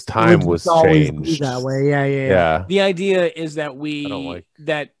 Because time was changed that way. Yeah. The idea is that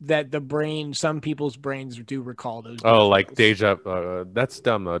that the brain, some people's brains do recall those. Oh, like deja. That's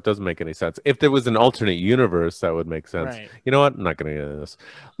dumb though. It doesn't make any sense. If there was an alternate universe, that would make sense. Right. You know what? I'm not going to get into this.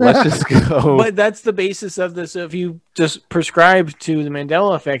 Let's just go. But that's the basis of this. If you just prescribe to the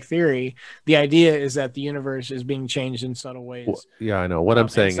Mandela effect theory, the idea is that the universe is being changed in subtle ways. Well, yeah, I know. What I'm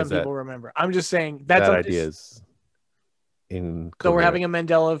saying is that people remember. I'm just saying that idea is. So we're having a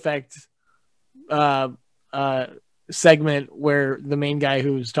Mandela effect segment where the main guy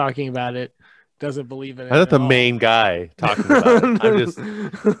who's talking about it doesn't believe in it. I'm not the main guy talking about it. I'm just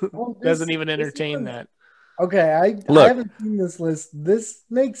doesn't even entertain that. Okay, I haven't seen this list. This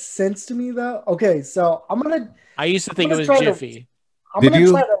makes sense to me though. Okay, so I used to think it was Jiffy. I'm gonna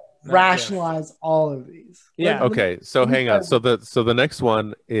try to rationalize all of these. Yeah. Okay, so hang on. So the next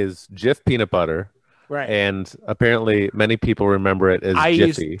one is Jif peanut butter. Right. And apparently many people remember it as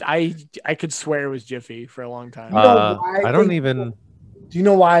Jiffy. I could swear it was Jiffy for a long time. Do you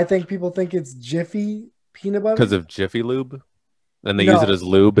know why I think people think it's Jiffy peanut butter? Because of Jiffy Lube? And they use it as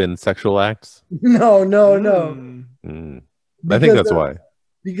lube in sexual acts? No. I think that's why.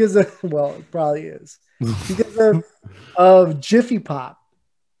 Because well, it probably is. Because of Jiffy Pop,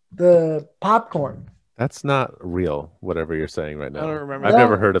 the popcorn. That's not real, whatever you're saying right now. I don't remember. I've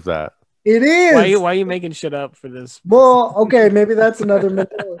never heard of that. It is. Why are you making shit up for this? Well, okay, maybe that's another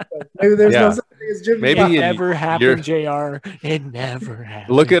Mandela effect. Maybe there's no such thing as Jiffy. Maybe it never happened, JR. It never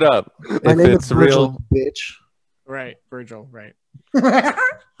happened. Look it up. My name is Virgil, bitch. Right, Virgil. Right.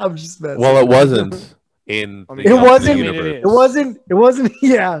 I'm just messing. Well, it wasn't in. It wasn't.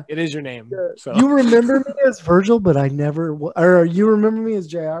 Yeah. It is your name. So you remember me as Virgil, but I never. Or you remember me as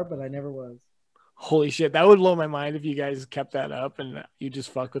JR, but I never was. Holy shit, that would blow my mind if you guys kept that up and you just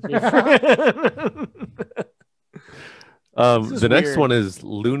fuck with me. The next one is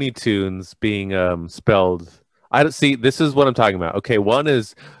Looney Tunes being spelled. I don't see. This is what I'm talking about. Okay, one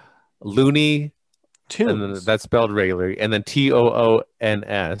is Looney Tunes, and then that's spelled regularly, and then Toons, or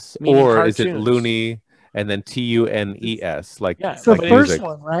cartoons. Is it Looney and then Tunes? Like it's the first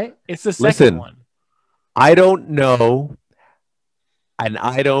one, right? It's the second one. I don't know. And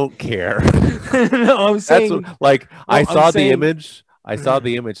I don't care. No, I'm saying I saw the image. I saw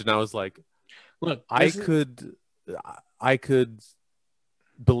the image, and I was like, "Look, I could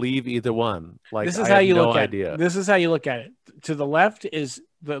believe either one." Like this is how you look at it. This is how you look at it. To the left is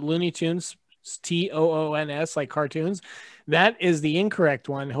the Looney Tunes, Toons, like cartoons. That is the incorrect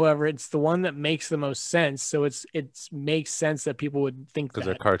one. However, it's the one that makes the most sense. So it makes sense that people would think because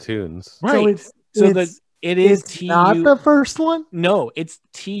they're cartoons, right? It is not the first one? No, it's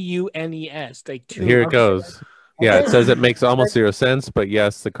Tunes. Like two. Here it goes. Yeah, it says it makes almost zero sense, but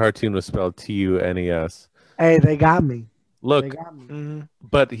yes, the cartoon was spelled Tunes. Hey, they got me. Look,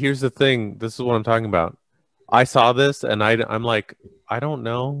 but here's the thing. This is what I'm talking about. I saw this, and I'm like, I don't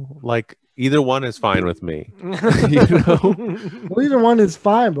know. Like, either one is fine with me. You know? Well, either one is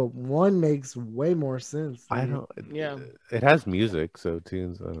fine, but one makes way more sense. I don't. Yeah, it has music, so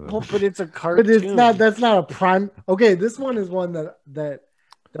tunes. I don't know. Well, but it's a cartoon. But it's not. That's not a prime. Okay, this one is one that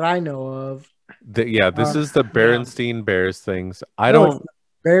I know of. This is the Berenstein Bears things. I don't.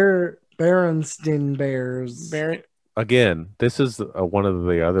 Berenstein Bears. Again, this is one of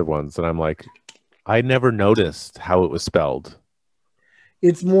the other ones that I'm like, I never noticed how it was spelled.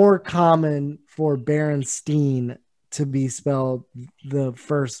 It's more common for Berenstein to be spelled the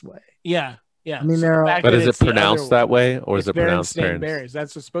first way. Yeah. I mean, but is it pronounced that way, or is it pronounced Bears?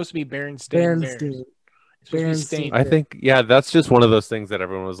 That's supposed to be Berenstein. Berenstein. I think, that's just one of those things that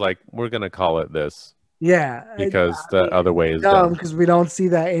everyone was like, we're gonna call it this. Yeah, because the other way is dumb because we don't see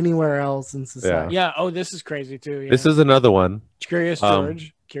that anywhere else in society. Yeah. Oh, this is crazy too. Yeah. This is another one. Curious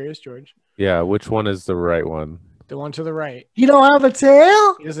George. Yeah, which one is the right one? The one to the right. You don't have a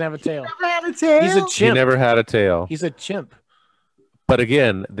tail? He doesn't have a tail. Never had a tail? He's a chimp. He never had a tail. He's a chimp. But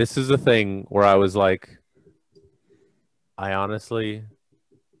again, this is a thing where I was like, I honestly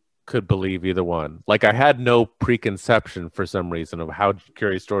could believe either one. Like, I had no preconception for some reason of how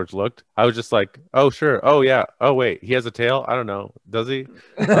Curious George looked. I was just like, oh, sure. Oh, yeah. Oh, wait. He has a tail? I don't know. Does he?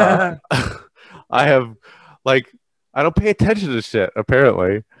 I have, like, I don't pay attention to shit,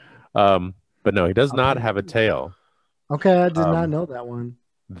 apparently. But no, he does not have a tail. Okay, I did not know that one.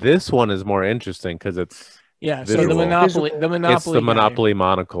 This one is more interesting because it's so visual. the Monopoly It's the Monopoly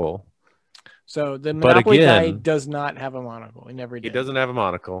monocle. So the Monopoly guy does not have a monocle. He never did. He doesn't have a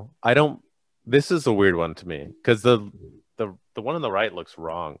monocle. This is a weird one to me because the one on the right looks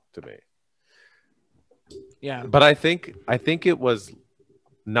wrong to me. Yeah. But I think it was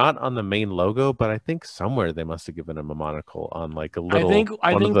not on the main logo, but I think somewhere they must have given him a monocle on like a little.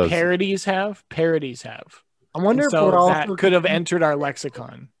 I think parodies have. I wonder if we're that could have entered our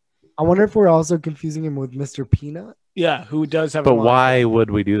lexicon. I wonder if we're also confusing him with Mr. Peanut. Yeah, who does have a monocle. But why would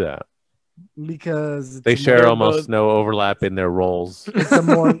we do that? Because they share almost no overlap in their roles. It's a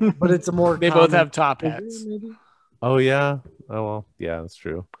more they both have top hats. Oh yeah. Oh well, yeah, that's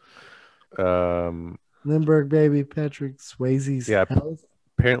true. Lindberg baby, Patrick Swayze's house.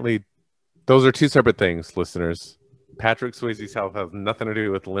 Apparently, those are two separate things, listeners. Patrick Swayze's health has nothing to do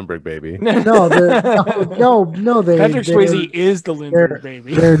with Lindberg baby. No. Patrick Swayze is the Lindberg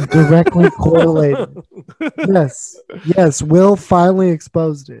baby. They're directly correlated. Yes. Will finally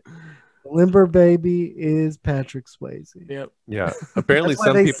exposed it. Lindberg baby is Patrick Swayze. Yep. Yeah. Apparently,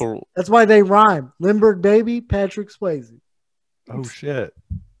 some people. That's why they rhyme. Lindberg baby, Patrick Swayze. Oh shit!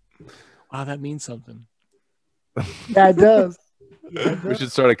 Wow, that means something. Yeah, it does. We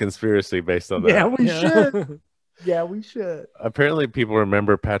should start a conspiracy based on that. Yeah, we should. Yeah, we should. Apparently, people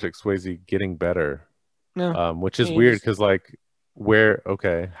remember Patrick Swayze getting better, which is weird because, like,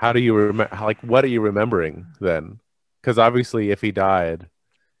 how do you remember? Like, what are you remembering then? Because obviously, if he died,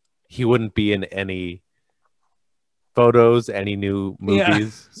 he wouldn't be in any photos, any new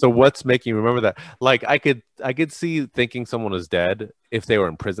movies. So what's making you remember that? Like, I could see thinking someone was dead if they were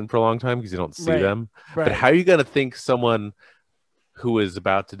in prison for a long time because you don't see them. Right. But how are you gonna think someone who is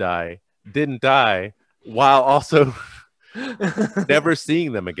about to die didn't die while also never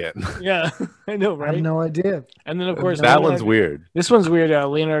seeing them again? Yeah, I know, right? I have no idea. And then, of course, that one's weird. This one's weird.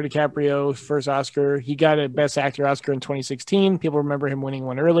 Leonardo DiCaprio, first Oscar. He got a Best Actor Oscar in 2016. People remember him winning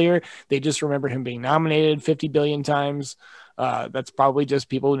one earlier. They just remember him being nominated 50 billion times. That's probably just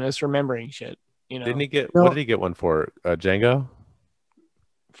people misremembering shit. You know? Didn't he get? What did he get one for? Django.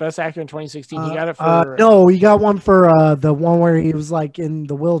 Best Actor in 2016. He got it for. No, he got one for the one where he was like in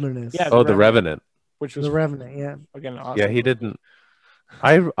the wilderness. Yeah. The Revenant. Which was The Revenant. Yeah. Again, awesome. Yeah, he didn't.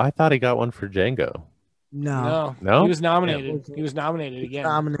 I thought he got one for Django. No. He was nominated. He was nominated again.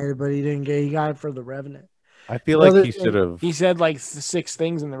 Nominated, but he didn't get. He got it for the Revenant. I feel like he should have. He said like 6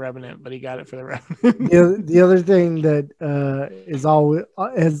 things in the Revenant, but he got it for the Revenant. The other thing that has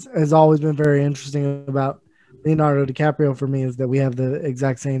always been very interesting about Leonardo DiCaprio for me is that we have the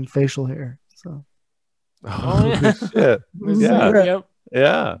exact same facial hair. So. Oh shit!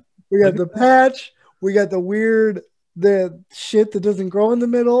 Yeah. We got the patch. We got the shit that doesn't grow in the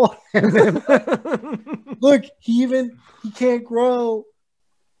middle. And then, look, he can't grow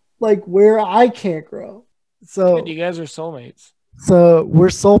like where I can't grow. So you guys are soulmates. So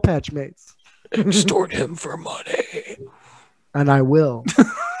we're soul patch mates. Extort him for money. And I will.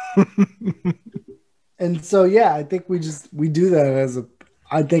 And so yeah, I think we do that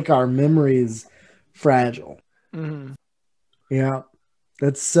I think our memory is fragile. Mm-hmm. Yeah.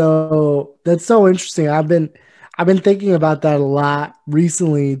 That's so interesting. I've been thinking about that a lot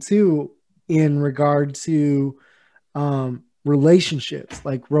recently too, in regard to relationships,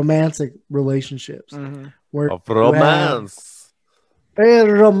 like romantic relationships. Mm-hmm. Romance.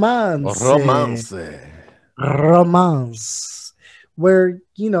 Romance. Where,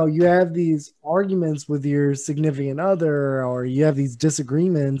 you have these arguments with your significant other, or you have these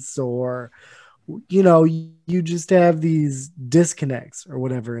disagreements, or you just have these disconnects or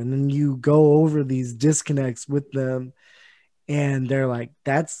whatever, and then you go over these disconnects with them, and they're like,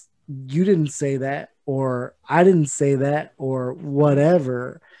 you didn't say that, or I didn't say that, or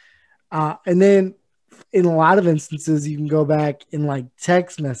whatever. And then in a lot of instances, you can go back in like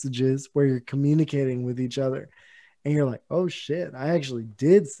text messages where you're communicating with each other, and you're like, oh shit, I actually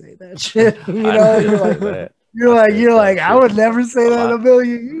did say that shit. You're like, I would never say that in a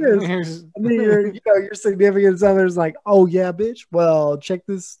million years. And then your significant other's like, oh yeah, bitch. Well, check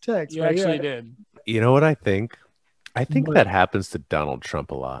this text. You actually did. You know what I think? I think that happens to Donald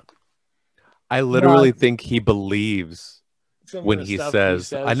Trump a lot. I literally think he believes when he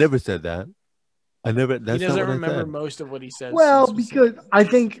says, "I never said that. I never." That's he doesn't not what remember I said. most of what he says. Well, because I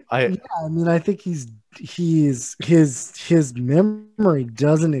think I think his memory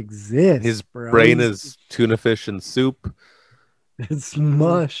doesn't exist. His bro. brain is tuna fish and soup. It's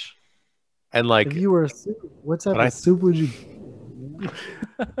mush. And like, if you were a soup, what type of soup would you?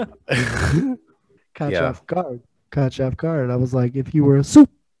 Catch you off guard. Catch you off guard. I was like, if you were a soup,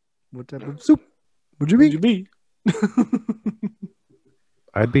 what type of soup would you be?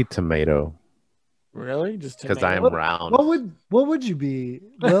 I'd be tomato. Really? Just because I am round. What would you be?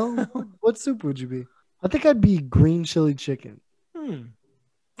 Well, what soup would you be? I think I'd be green chili chicken.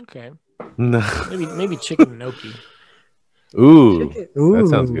 Okay. No. Maybe chicken gnocchi. Ooh, that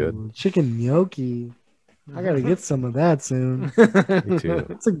sounds good. Chicken gnocchi. I gotta get some of that soon. Me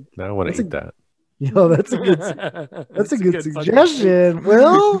too. Now I want to eat that. Yo, that's a good suggestion,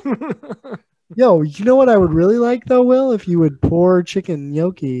 Will. Yo, you know what I would really like though, Will? If you would pour chicken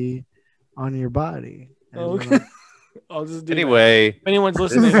gnocchi on your body. Okay. I'll just do anyway. That. If anyone's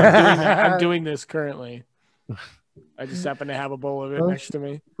listening, I'm doing this currently. I just happen to have a bowl of it next to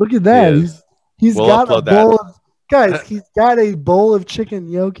me. Look at that. He's got a bowl of guys, he's got a bowl of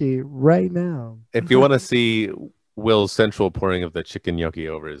chicken gnocchi right now. If you want to see Will's sensual pouring of the chicken gnocchi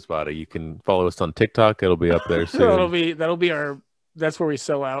over his body, you can follow us on TikTok. It'll be up there soon. that'll be our. That's where we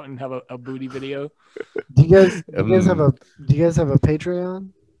sell out and have a booty video. Do you guys have a Patreon?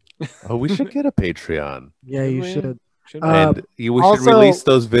 Oh, we should get a Patreon. Yeah, you should. And we should release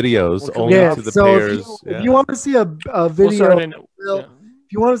those videos only to the payers. If you want to see a video,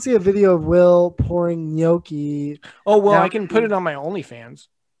 if you want to see a video of Will pouring gnocchi, I can put it on my OnlyFans.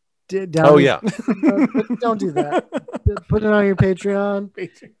 Don't do that. Put it on your Patreon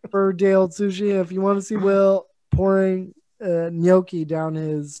for Day Old Sushi. If you want to see Will pouring gnocchi down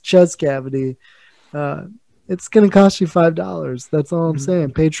his chest cavity, it's gonna cost you $5. That's all I'm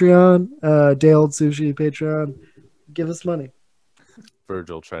saying. Patreon, Day Old Sushi Patreon. Give us money.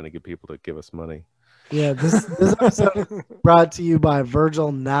 Virgil trying to get people to give us money. Yeah, this episode is brought to you by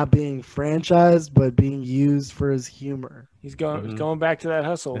Virgil not being franchised but being used for his humor. He's going back to that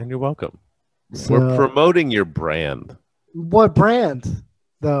hustle. And you're welcome. So, we're promoting your brand. What brand,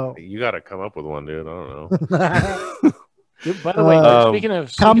 though? You got to come up with one, dude. I don't know. By the way, speaking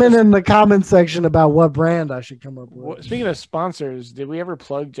of comment in the comment section about what brand I should come up with. Speaking of sponsors, did we ever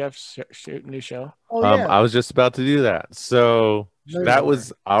plug Jeff's new show? Oh, yeah. I was just about to do that. So that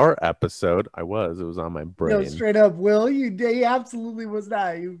was our episode. It was on my brain. No, straight up, Will. You absolutely was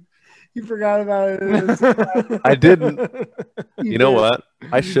not. You forgot about it. I didn't. You know what?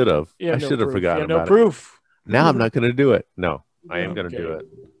 I should have. I should have forgotten about it. No proof. Now I'm not going to do it. No, I am going to do it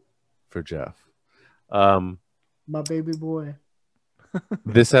for Jeff. My baby boy.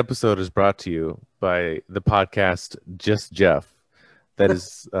 This episode is brought to you by the podcast Just Jeff. That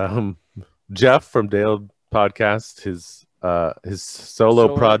is Jeff from Dale Podcast, his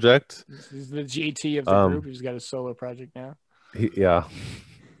solo project. He's the GT of the group. He's got a solo project now. Yeah.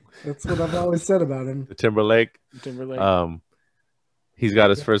 That's what I've always said about him. The Timberlake. He's got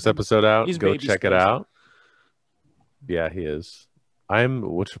his first episode out. Go check it out. Yeah, he is.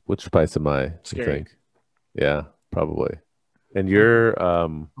 Which spice am I? Scary. You think? Yeah, probably. And you're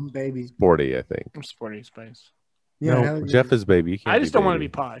I'm baby. Sporty, I think. I'm sporty spice. Yeah, no, Jeff is baby. I just don't want to be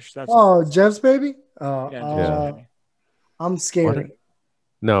posh. That's Jeff's baby? I'm scary. What?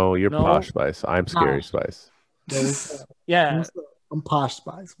 No, you're posh spice. I'm scary spice. Yeah. I'm posh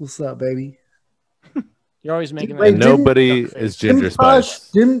spice. What's up, baby? You're always making that. Nobody is ginger spice.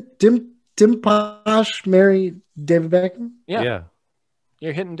 Didn't Posh marry David Beckham? Yeah.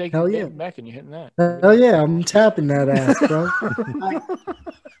 You're hitting David Beckham. You're hitting that. Hell yeah. I'm tapping that ass, bro.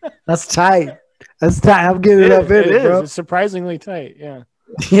 That's tight. That's tight. I'm getting it up in it, bro. It's surprisingly tight. Yeah.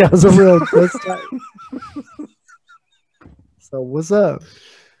 Yeah, it's that's tight. So what's up?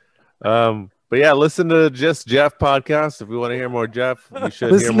 But yeah, listen to Just Jeff podcast. If you want to hear more Jeff, you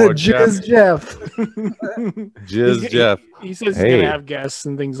should listen hear more to Jizz Jeff. Jizz Jeff. He says he's gonna have guests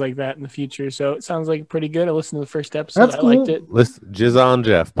and things like that in the future. So it sounds like pretty good. I listened to the first episode. That's cool. I liked it. Listen, Jizz on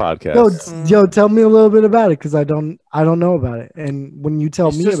Jeff podcast. Yo, tell me a little bit about it because I don't know about it. And when you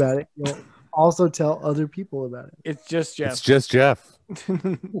tell me about it, you'll also tell other people about it. It's just Jeff. It's just Jeff.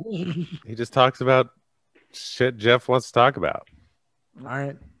 He just talks about shit Jeff wants to talk about. All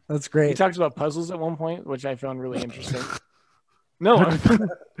right. That's great. He talks about puzzles at one point, which I found really interesting. No,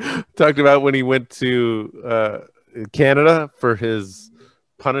 talked about when he went to Canada for his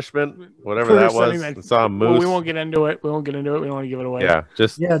punishment, whatever that was. Saw a moose. Well, we won't get into it. We don't want to give it away. Yeah,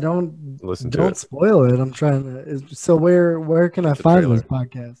 don't listen to it. Don't spoil it. I'm trying to. So where can I find this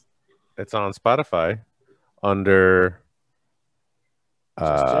podcast? It's on Spotify under.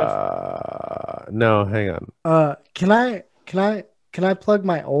 No, hang on. Can I plug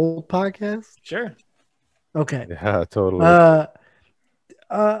my old podcast? Sure. Okay. Yeah, totally.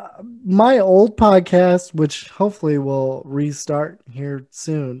 My old podcast, which hopefully will restart here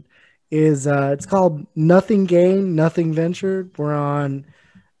soon, is it's called Nothing Gained, Nothing Ventured. We're on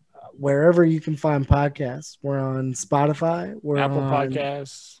wherever you can find podcasts. We're on Spotify. We're Apple on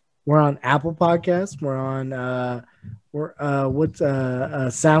Podcasts. We're on Apple Podcasts. We're on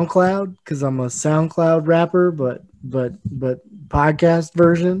SoundCloud, because I'm a SoundCloud rapper, but podcast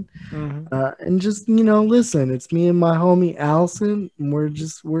version. Mm-hmm. And just listen. It's me and my homie Allison, and we're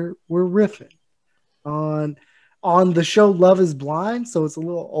riffing on the show Love Is Blind. So it's a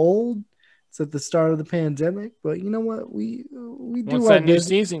little old. It's at the start of the pandemic, but you know what? We do. Once that new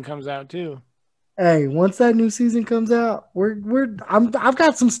season comes out too. Hey, once that new season comes out, I've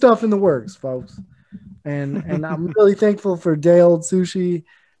got some stuff in the works, folks, and I'm really thankful for Day Old Sushi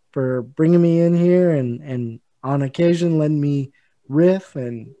for bringing me in here and on occasion letting me riff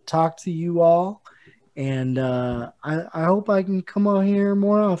and talk to you all. And I hope I can come on here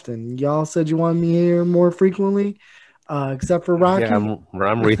more often. Y'all said you wanted me here more frequently, except for Rocky. Yeah, I'm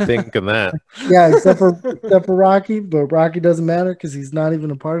rethinking that. Yeah, except for Rocky, but Rocky doesn't matter because he's not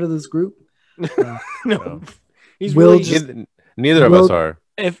even a part of this group. No. He's Will really just, neither of us are.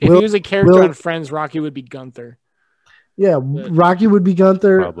 If he was a character on Friends, Rocky would be Gunther. Yeah, Rocky would be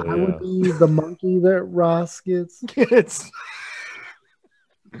Gunther. Probably, I would be the monkey that Ross gets. It's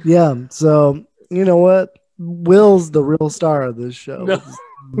Yeah, so you know what? Will's the real star of this show. No.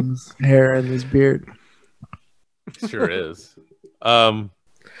 With his hair and his beard. Sure is. Look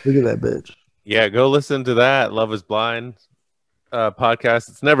at that bitch. Yeah, go listen to that Love Is Blind podcast.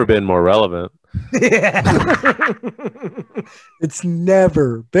 It's never been more relevant. Yeah. It's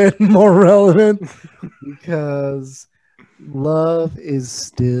never been more relevant because love is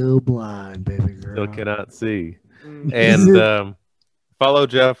still blind, baby girl. Still cannot see. And follow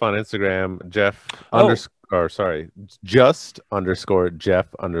Jeff on Instagram, just_Jeff_podcast.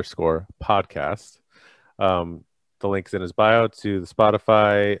 The link's in his bio to the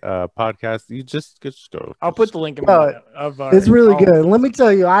Spotify podcast. You just go. I'll put the link in it's really good. Let me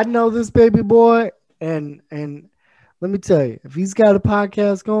tell you, I know this baby boy, and let me tell you, if he's got a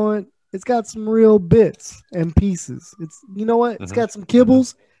podcast going, it's got some real bits and pieces. It's it's got some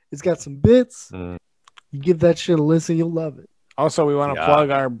kibbles, it's got some bits. You give that shit a listen, you'll love it. Also, we want to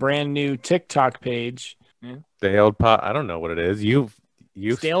plug our brand new TikTok page. Yeah. Day Old I don't know what it is. Day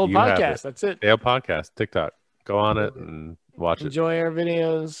Old Podcast. That's it. Day Old Podcast. TikTok. Go on it and watch Enjoy our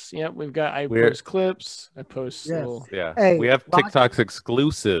videos. Yep, I post clips. I post little. Yeah. Hey, we have TikTok's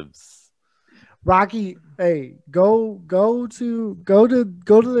exclusives. Rocky, hey, go to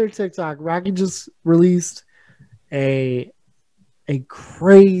their TikTok. Rocky just released a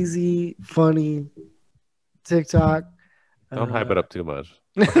crazy funny TikTok. Don't hype it up too much.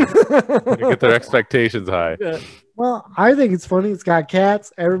 Get their expectations high. Well, I think it's funny. It's got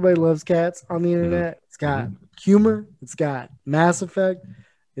cats. Everybody loves cats on the internet. It's got humor. It's got Mass Effect.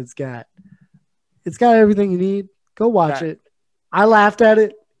 It's got everything you need. Go watch it. I laughed at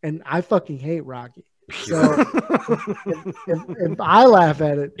it, and I fucking hate Rocky. So if I laugh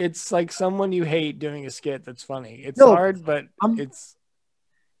at it, it's like someone you hate doing a skit that's funny. It's hard, but it's.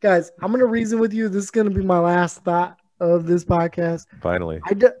 Guys, I'm gonna reason with you. This is gonna be my last thought of this podcast. Finally,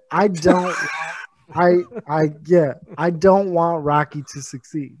 I don't want Rocky to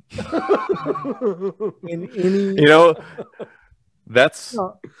succeed in any. That's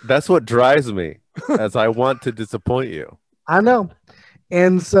what drives me, as I want to disappoint you. I know,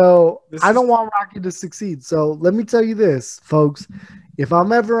 and so I don't want Rocky to succeed. So let me tell you this, folks. If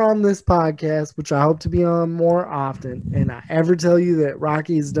I'm ever on this podcast, which I hope to be on more often, and I ever tell you that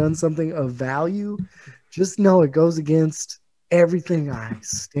Rocky has done something of value, just know it goes against everything I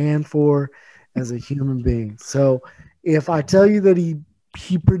stand for as a human being. So if I tell you that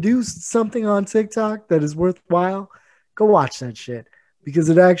he produced something on TikTok that is worthwhile, go watch that shit, because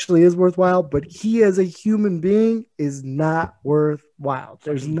it actually is worthwhile. But he as a human being is not worthwhile.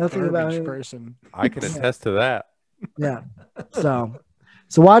 There's nothing about him. Person. I can attest to that. Yeah.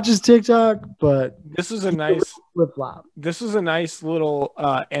 So watch his TikTok, but this is a nice flip flop. This is a nice little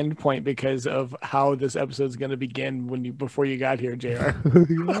end point because of how this episode is going to begin before you got here, JR.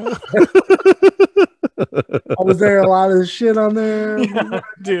 Was there a lot of shit on there? Yeah,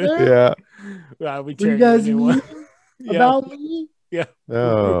 dude. Yeah. We you guys a new one. About me? Yeah.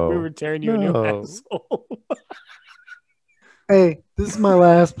 No. We were tearing you a new asshole. Hey, this is my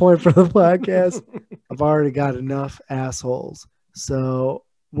last point for the podcast. I've already got enough assholes. So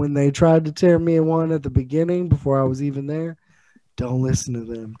when they tried to tear me one at the beginning before I was even there, don't listen to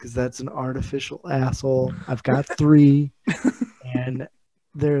them because that's an artificial asshole. I've got 3, and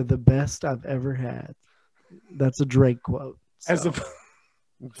they're the best I've ever had. That's a Drake quote. So.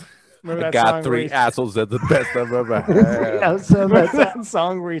 I got 3 assholes that the best I've ever had. That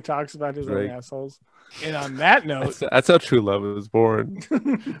song where he talks about his own assholes. And on that note, that's how true love is born.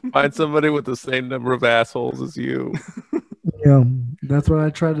 Find somebody with the same number of assholes as you. Yeah, that's what I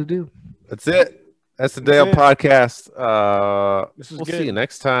try to do. That's it. That's the Dale podcast. We'll see you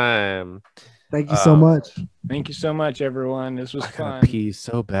next time. Thank you so much. Thank you so much, everyone. This was fun. I gotta pee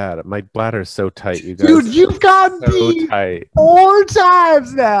so bad. My bladder is so tight, you guys. Dude, you've gotten pee tight 4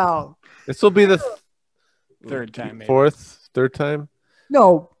 times now. This will be the third time, maybe. Third time?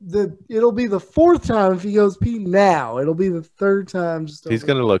 No, it'll be the 4th time if he goes pee now. It'll be the 3rd time. He's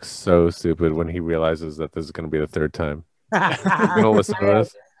gonna look so stupid when he realizes that this is gonna be the 3rd time. Gonna listen to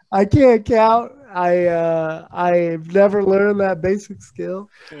this. I can't count. I've never learned that basic skill.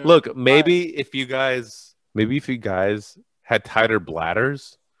 Look, maybe if you guys had tighter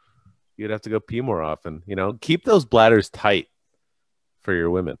bladders, you'd have to go pee more often. Keep those bladders tight for your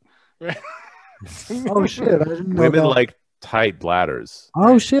women. Oh shit! I didn't know women that. like tight bladders.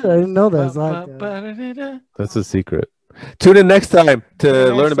 Oh shit! I didn't know that. It's like that's a secret. Tune in next time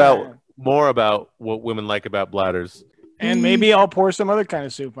to learn more about what women like about bladders. And maybe I'll pour some other kind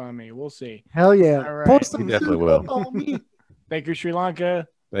of soup on me. We'll see. Hell yeah. All right. Pour some you definitely will. on me. Thank you, Sri Lanka.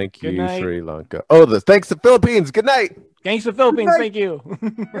 Thank you, Sri Lanka. Oh, thanks to Philippines. Good night. Thanks to Philippines. Thank you.